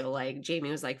 I feel like Jamie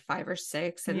was like 5 or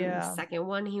 6, and the yeah, second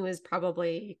one he was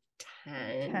probably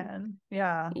 10. 10.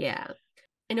 Yeah. Yeah.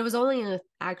 And it was only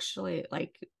actually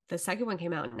like the second one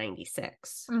came out in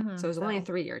 96. So it was only a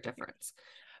 3-year difference.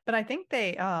 But I think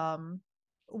they you know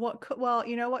what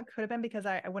could have been, because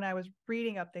when I was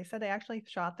reading up, they said they actually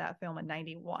shot that film in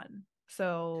 91.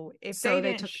 So if they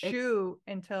didn't shoot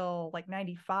until like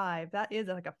 95, that is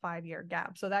like a 5-year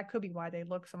gap. So that could be why they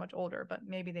look so much older, but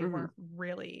maybe they weren't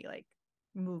really like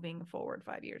moving forward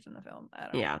 5 years in the film. I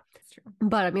don't know. Yeah. It's true.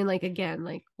 But I mean, like, again,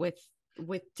 like with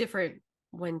different,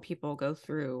 when people go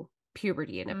through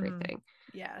puberty and everything,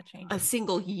 Yeah, it a changes.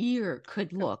 single year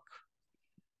could look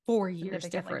 4 years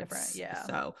Significantly difference. different, yeah.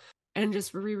 So, and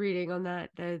just rereading on that,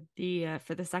 the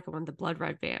for the second one, the blood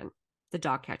red van, the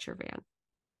dog catcher van,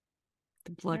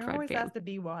 the blood There red always van. has to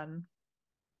be one.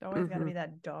 There always got to be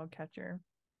that dog catcher.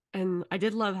 And I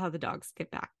did love how the dogs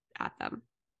get back at them.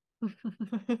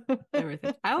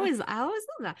 Everything. I always love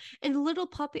that. And the little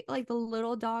puppy, like the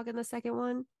little dog in the second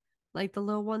one, like the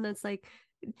little one that's like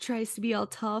tries to be all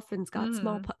tough and's got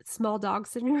small dog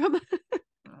syndrome.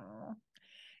 Oh.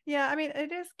 Yeah, I mean,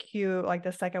 it is cute. Like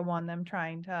the second one, them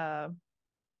trying to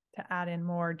add in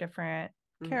more different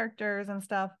characters and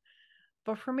stuff.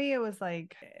 But for me, it was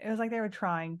like they were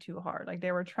trying too hard. Like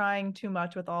they were trying too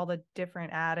much with all the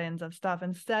different add-ins of stuff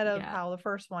instead of how the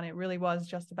first one, it really was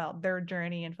just about their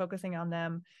journey and focusing on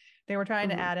them. They were trying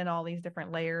to add in all these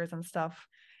different layers and stuff.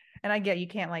 And I get you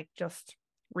can't like just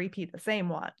repeat the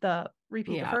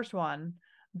first one,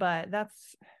 but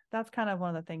that's kind of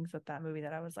one of the things with that movie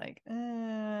that I was like,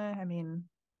 I mean,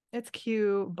 it's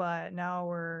cute, but now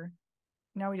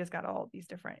we just got all these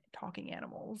different talking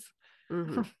animals.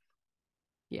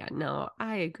 Yeah, no,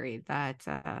 I agree that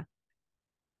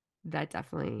that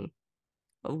definitely,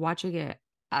 watching it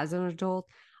as an adult,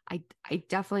 I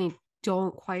definitely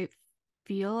don't quite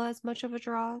feel as much of a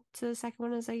draw to the second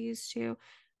one as I used to.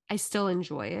 I still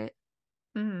enjoy it,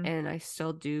 and I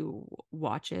still do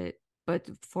watch it, but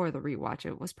for the rewatch,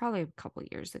 it was probably a couple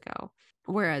years ago.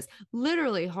 Whereas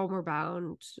literally Homeward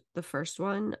Bound, the first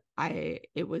one, I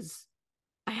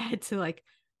had to like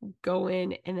go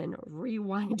in and then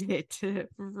rewind it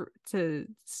to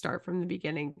start from the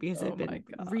beginning because it had been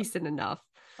recent enough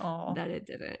that it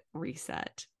didn't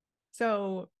reset.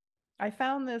 So I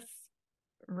found this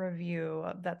review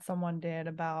that someone did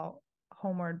about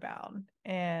Homeward Bound,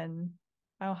 and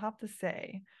I'll have to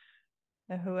say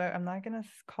that I'm not gonna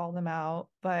call them out,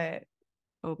 but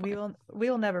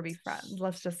we'll never be friends.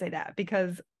 Let's just say that,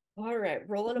 because all right,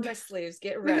 rolling up my sleeves,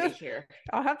 get ready here.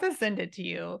 I'll have to send it to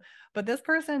you. But this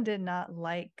person did not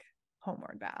like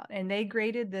Homeward Bound, and they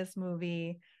graded this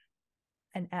movie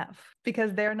an F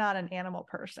because they're not an animal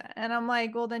person. And I'm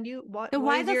like, well, then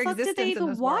why the fuck did they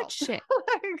even watch it?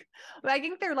 Like, I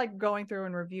think they're like going through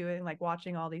and reviewing, like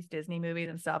watching all these Disney movies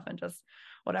and stuff and just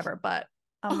whatever. But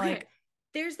I'm like,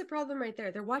 there's the problem right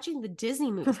there. They're watching the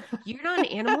Disney movies. You're not an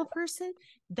animal person.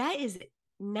 That is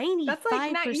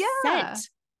 95%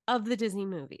 of the Disney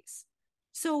movies.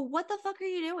 So what the fuck are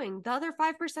you doing? The other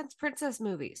 5%'s princess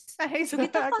movies. Exactly. So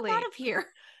get the fuck out of here.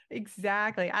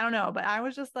 Exactly. I don't know, but I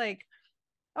was just like,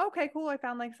 okay, cool. I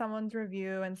found like someone's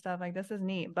review and stuff, like this is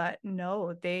neat. But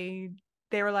no, they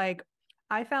were like,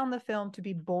 I found the film to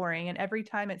be boring, and every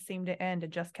time it seemed to end,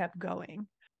 it just kept going.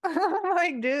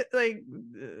 Like, dude,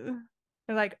 they're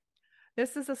like,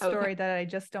 this is a story that I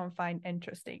just don't find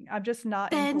interesting. I'm just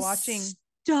not into watching.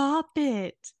 Stop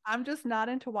it. I'm just not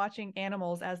into watching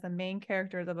animals as the main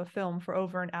characters of a film for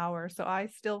over an hour. So I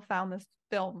still found this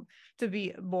film to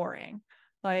be boring.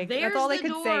 Like, that's all they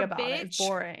could say about it. It's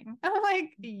boring. I'm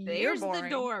like, you're boring. There's the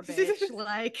door, bitch.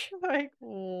 Like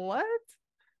what?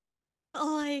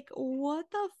 Like, what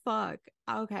the fuck?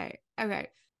 Okay.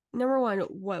 Number one,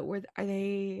 are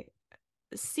they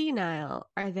senile?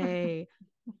 Are they,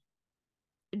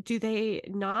 do they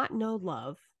not know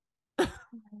love?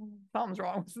 Something's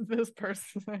wrong with this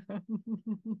person.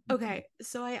 Okay,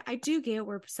 so I do get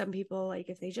where some people, like,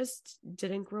 if they just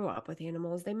didn't grow up with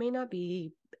animals, they may not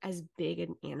be as big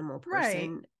an animal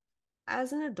person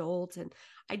as an adult. And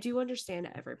I do understand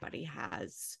everybody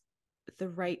has the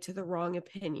right to the wrong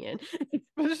opinion.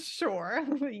 Sure.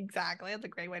 Exactly. That's a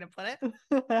great way to put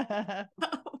it.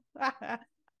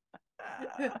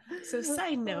 So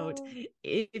side note,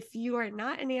 if you are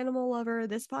not an animal lover,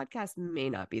 this podcast may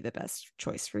not be the best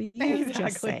choice for you.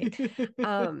 Exactly. Just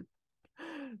saying.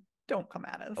 Don't come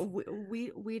at us.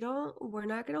 We're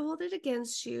not going to hold it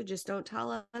against you. Just don't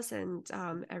tell us, and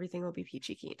everything will be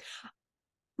peachy keen.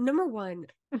 Number one,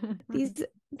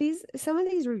 some of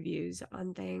these reviews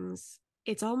on things,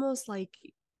 it's almost like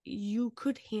you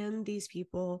could hand these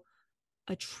people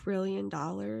 $1 trillion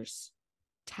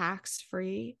tax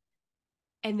free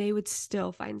and they would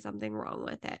still find something wrong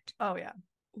with it. Oh yeah.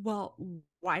 Well,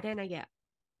 why didn't I get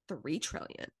 3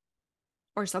 trillion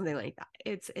or something like that?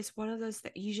 It's one of those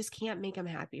that you just can't make them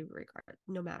happy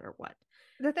no matter what.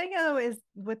 The thing though is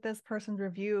with this person's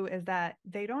review is that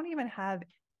they don't even have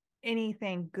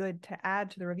anything good to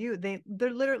add to the review. They're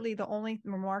literally, the only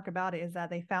remark about it is that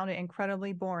they found it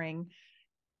incredibly boring.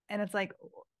 And it's like,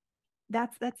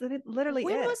 that's it literally.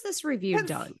 When was this review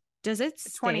done? Does it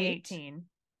state? 2018.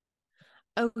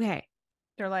 Okay.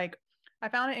 They're like, I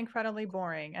found it incredibly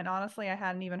boring, and honestly, I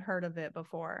hadn't even heard of it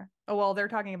before. Oh, well, they're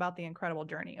talking about The Incredible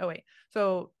Journey. Oh, wait.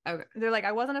 So Okay. they're like,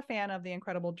 I wasn't a fan of The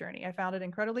Incredible Journey. I found it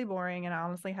incredibly boring, and I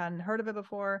honestly hadn't heard of it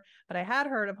before, but I had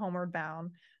heard of Homeward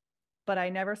Bound, but I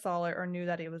never saw it or knew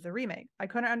that it was a remake. I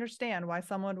couldn't understand why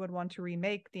someone would want to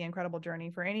remake The Incredible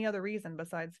Journey for any other reason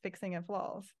besides fixing its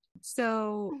flaws.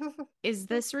 So is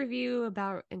this review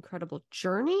about Incredible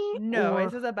Journey No, or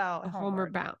this is about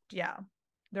Homeward Bound? Yeah.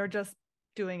 They're just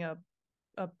doing a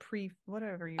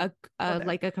whatever you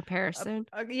Like a comparison.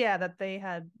 Yeah, that they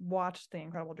had watched The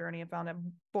Incredible Journey and found it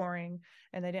boring,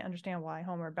 and they didn't understand why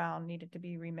Homeward Bound needed to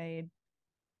be remade.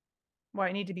 Why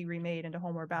it needed to be remade into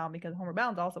Homeward Bound, because Homeward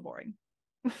Bound's also boring.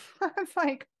 It's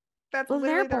like, that's Well,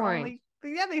 literally they're their boring.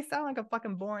 only. Yeah, they sound like a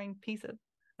fucking boring piece of.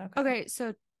 Okay,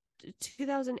 so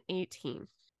 2018.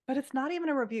 But it's not even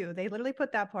a review. They literally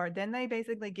put that part. Then they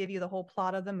basically give you the whole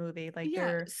plot of the movie. Like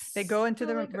they go into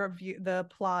the review, the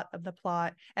plot of the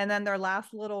plot, and then their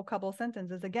last little couple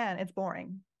sentences again, it's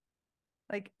boring.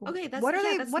 Like, okay, that's what are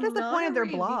they? That's what is the point of their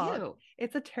review. Blog?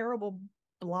 It's a terrible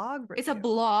blog review. It's a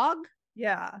blog.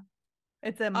 Yeah,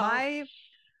 it's a I'm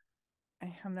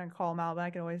gonna call them out, but I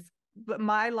can always. But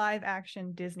my live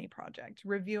action Disney project,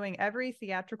 reviewing every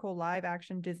theatrical live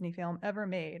action Disney film ever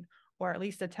made, or at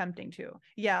least attempting to.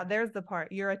 Yeah, there's the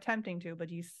part. You're attempting to, but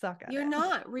you suck at it. You're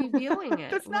not reviewing it.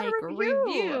 That's not a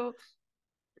review.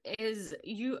 Is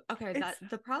you okay? That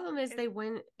the problem is they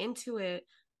went into it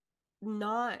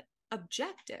not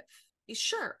objective.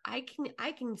 Sure, I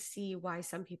can see why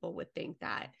some people would think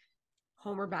that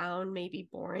Homeward Bound may be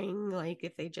boring, like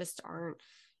if they just aren't,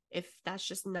 if that's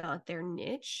just not their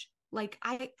niche. Like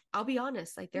I'll be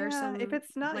honest, like there's some, if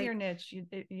it's not like, your niche,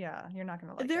 you're not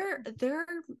gonna like it. They're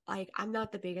like, I'm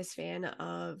not the biggest fan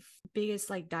of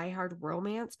like diehard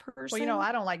romance person. Well,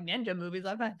 I don't like ninja movies.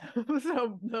 I've had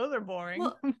so those are boring.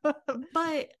 Well,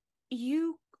 but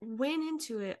you went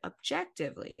into it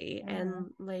objectively, and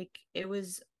like it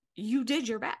was, you did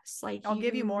your best. Like I'll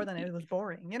give you more than it was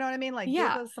boring. You know what I mean? Like,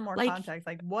 yeah, give us some more context.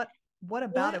 Like what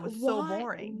about it was so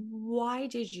boring? Why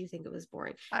did you think it was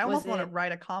boring? I almost want to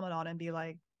write a comment on it and be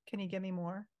like, can you give me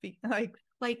more?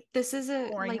 Like this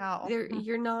isn't boring. Like how?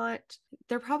 You're not.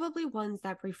 They're probably ones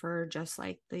that prefer just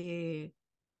like the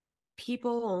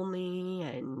people only,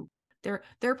 and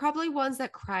they're probably ones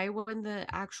that cry when the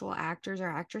actual actors or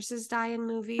actresses die in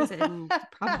movies and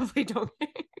probably don't.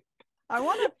 I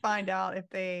want to find out if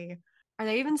are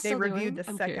they even still reviewed doing?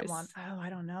 the second one. Oh, I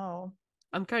don't know.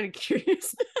 I'm kind of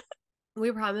curious. We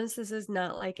promise this is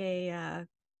not like a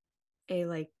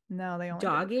like no, they only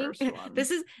dogging. Did the first one.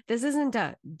 This isn't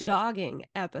a dogging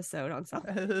episode on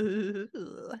something.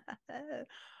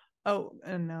 Oh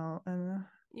no.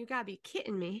 You gotta be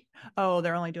kidding me. Oh,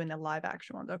 they're only doing the live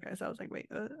action ones. Okay, so I was like, wait.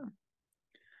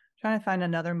 Trying to find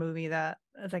another movie that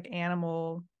is like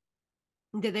animal.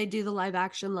 Did they do the live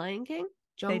action Lion King?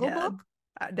 Jungle Book?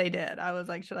 They did. I was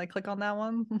like, should I click on that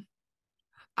one?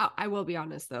 I will be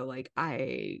honest though, like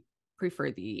I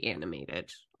prefer the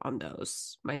animated on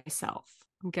those myself.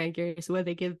 Okay, curious what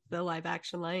they give the live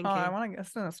action Lion King. I want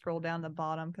to scroll down the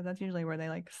bottom because that's usually where they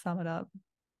like sum it up.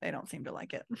 They don't seem to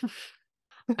like it.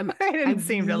 They didn't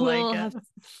seem to like it.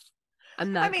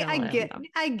 I'm not. I mean,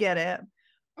 I get it.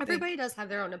 Everybody does have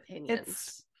their own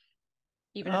opinions,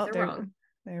 even if they're wrong.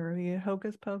 They reviewed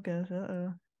Hocus Pocus.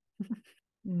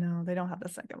 No, they don't have the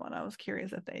second one. I was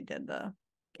curious if they did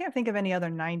can't think of any other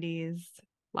 90s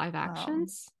live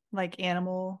actions, like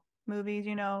animal movies,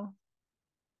 No,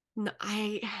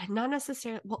 not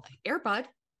necessarily. Well, Air Bud.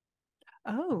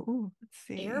 Oh, let's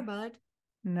see. Air Bud.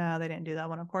 No, they didn't do that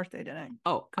one. Of course they didn't.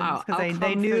 Oh, because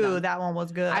they knew that one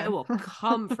was good. I will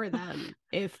come for them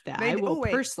if that. I will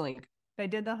personally. They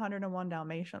did the 101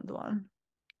 Dalmatians one.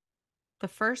 The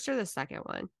first or the second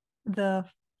one? The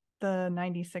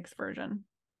 96 version.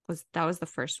 That was the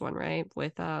first one, right?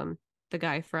 With the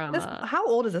guy from how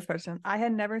old is this person? I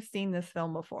had never seen this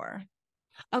film before.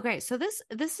 Okay, so this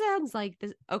sounds like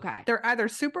this. Okay, they're either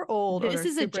super old. This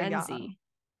is a Gen Z.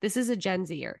 This is a Gen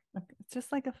Zer. It's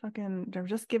just like they're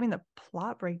just giving the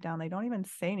plot breakdown. They don't even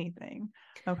say anything.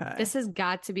 Okay, this has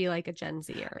got to be like a Gen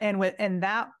Zer. And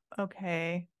that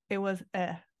okay, it was.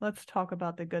 Let's talk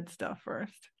about the good stuff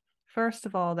first. First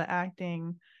of all, the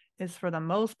acting is for the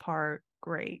most part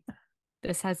great.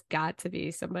 This has got to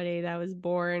be somebody that was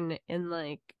born in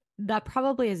that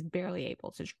probably is barely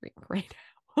able to drink right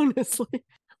now, honestly.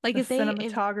 Like the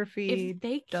cinematography if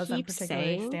they doesn't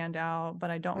particularly stand out,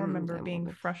 but I don't remember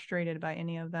being frustrated by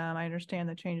any of them. I understand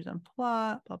the changes in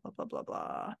plot, blah, blah, blah, blah,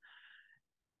 blah.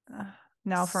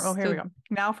 Here we go.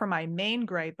 Now for my main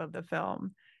gripe of the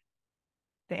film.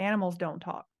 The animals don't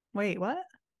talk. Wait, what?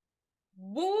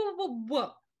 Whoa, whoa,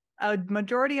 whoa. A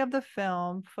majority of the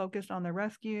film focused on the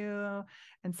rescue,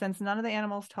 and since none of the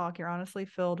animals talk, you're honestly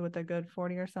filled with a good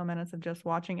 40 or so minutes of just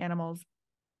watching animals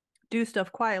do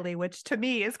stuff quietly, which to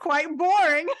me is quite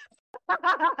boring.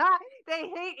 They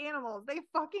hate animals. They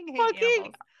fucking hate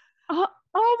Fucking animals.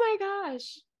 oh my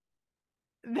gosh.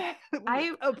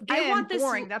 I Again, want this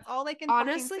boring. That's all they can fucking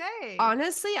honestly, say.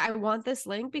 honestly, I want this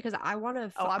link because I want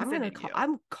to. Oh, I'm I'm gonna sending call. you.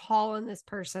 I'm calling this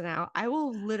person out. I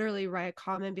will literally write a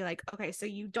comment and be like, "Okay, so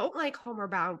you don't like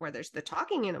Homeward Bound where there's the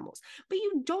talking animals, but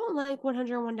you don't like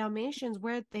 101 Dalmatians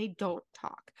where they don't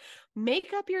talk.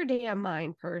 Make up your damn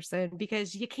mind, person,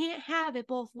 because you can't have it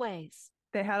both ways."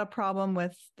 They had a problem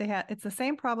with it's the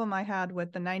same problem I had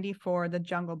with the 94 The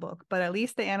Jungle Book, but at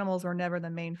least the animals were never the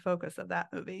main focus of that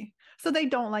movie. So they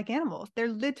don't like animals. They're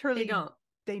literally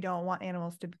they don't want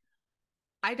animals to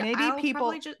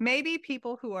maybe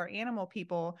people who are animal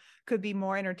people could be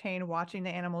more entertained watching the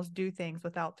animals do things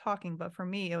without talking, but for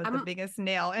me it was the biggest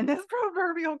nail in this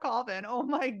proverbial coffin. Oh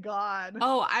my god.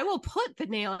 Oh, I will put the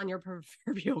nail in your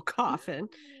proverbial coffin.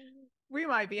 We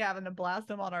might be having to blast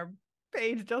them on our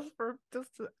page just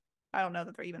I don't know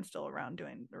that they're even still around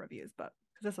doing the reviews, but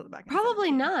this was back in probably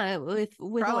 17. Not with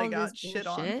probably all got this shit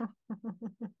bullshit. on.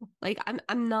 Like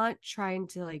I'm not trying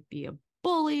to like be a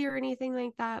bully or anything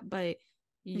like that, but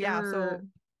so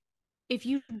if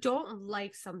you don't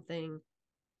like something,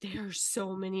 there are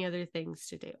so many other things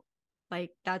to do.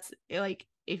 Like that's like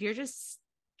if you're just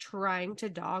trying to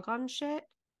dog on shit,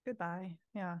 goodbye.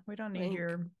 Yeah, we don't need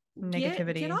your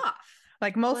negativity. Get off.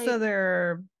 Like most of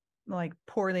their like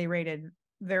poorly rated,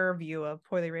 their view of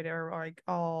poorly rated are like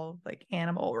all like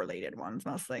animal related ones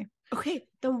mostly. Okay,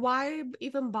 then why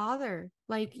even bother?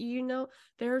 Like,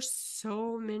 there's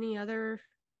so many other.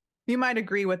 You might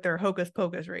agree with their Hocus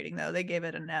Pocus rating though. They gave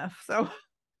it an F, so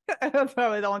that's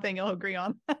probably the only thing you'll agree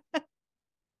on.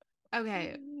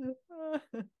 Okay.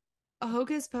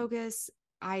 Hocus Pocus,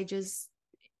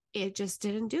 it just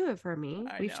didn't do it for me.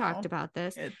 We've talked about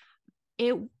this.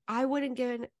 I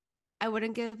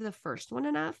wouldn't give the first one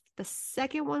enough. The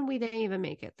second one we didn't even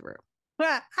make it through.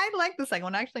 I like the second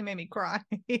one. It actually made me cry.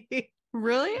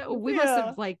 Really? We must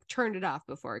have like turned it off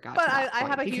before it got to that point. I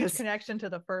have a huge connection to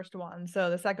the first one.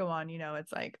 So the second one,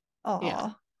 it's like,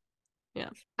 oh. Yeah.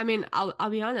 I mean, I'll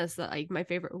be honest, that like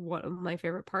one of my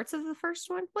favorite parts of the first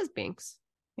one was Binks.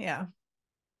 Yeah.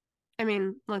 I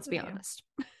mean, let's be honest.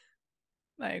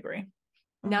 I agree.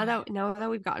 Now that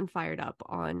we've gotten fired up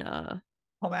on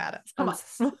Come at us. Come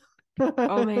on.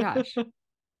 Oh my gosh.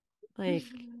 Like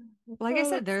I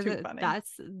said,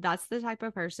 that's the type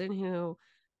of person who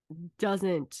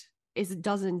doesn't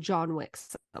John Wick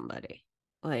somebody.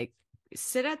 Like,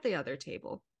 sit at the other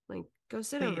table. Like, go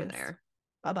sit over there.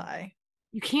 Bye-bye.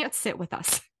 You can't sit with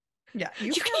us. Yeah,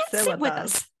 you can't sit with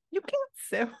us. You can't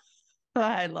sit.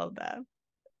 I love that.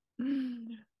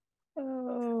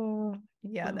 Oh,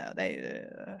 yeah, no, they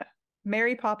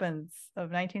Mary Poppins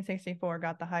of 1964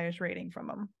 got the highest rating from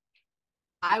them.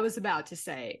 I was about to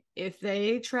say, if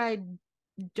they tried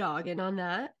dogging on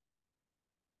that,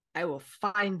 I will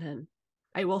find them.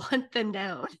 I will hunt them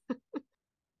down.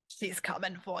 She's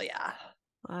coming for ya.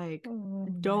 Like,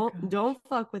 don't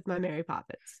fuck with my Mary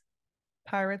Poppins.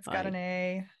 Pirates got an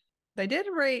A. They did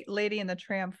rate Lady and the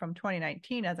Tramp from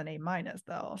 2019 as an A-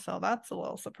 though, so that's a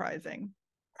little surprising.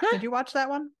 Did you watch that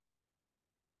one?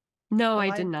 No, I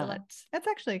did not. It's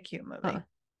actually a cute movie.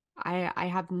 I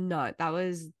have not. That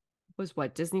was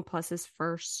what Disney Plus's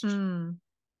first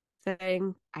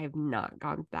thing. I have not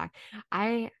gone back.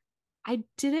 I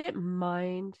didn't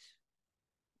mind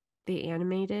the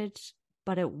animated,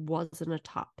 but it wasn't a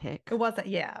top pick. It wasn't.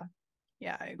 Yeah,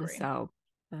 I agree. So,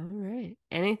 all right.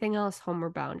 Anything else?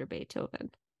 Homeward Bound or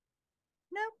Beethoven?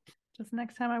 Nope. Just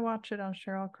next time I watch it, I'm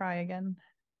sure I'll cry again.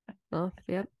 Oh,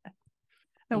 yep.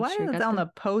 Now, why is it on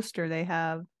the poster they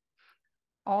have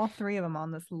all three of them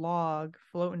on this log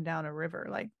floating down a river?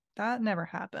 Like, that never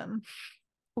happened.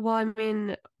 Well, I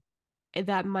mean,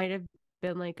 that might have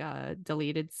been like a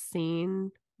deleted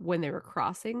scene when they were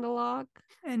crossing the log.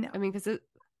 And I mean, because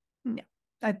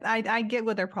I get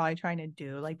what they're probably trying to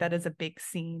do. Like, that is a big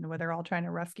scene where they're all trying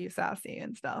to rescue Sassy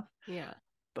and stuff. Yeah.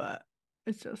 But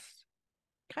it's just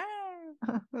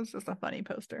it's just a funny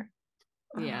poster.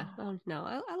 Yeah. Oh no,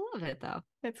 I love it though.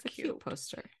 It's a cute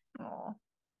poster. Oh.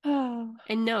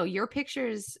 And no, your picture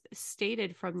is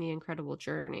stated from The Incredible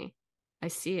Journey. I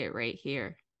see it right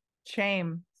here.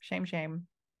 Shame.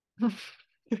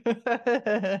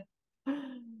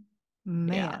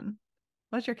 Man,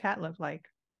 what's your cat look like?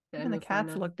 Even the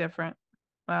cats look different.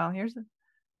 Well, here's the.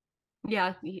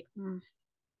 Yeah.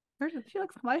 Why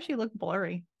does she look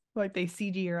blurry? Like they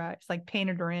CG her eyes, like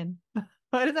painted her in.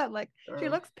 What is that like? She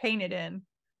looks painted in.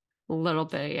 A little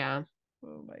bit, yeah.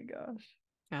 Oh my gosh.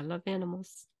 I love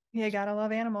animals. Yeah, gotta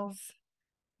love animals.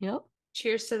 Yep.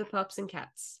 Cheers to the pups and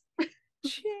cats.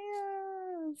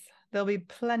 Cheers. There'll be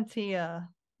plenty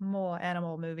more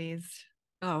animal movies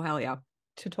Oh, hell yeah.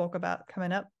 to talk about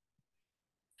coming up.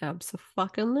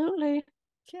 Absolutely.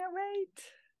 Can't wait.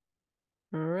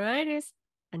 Alrighties.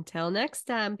 Until next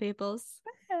time, peoples.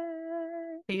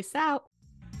 Bye. Peace out.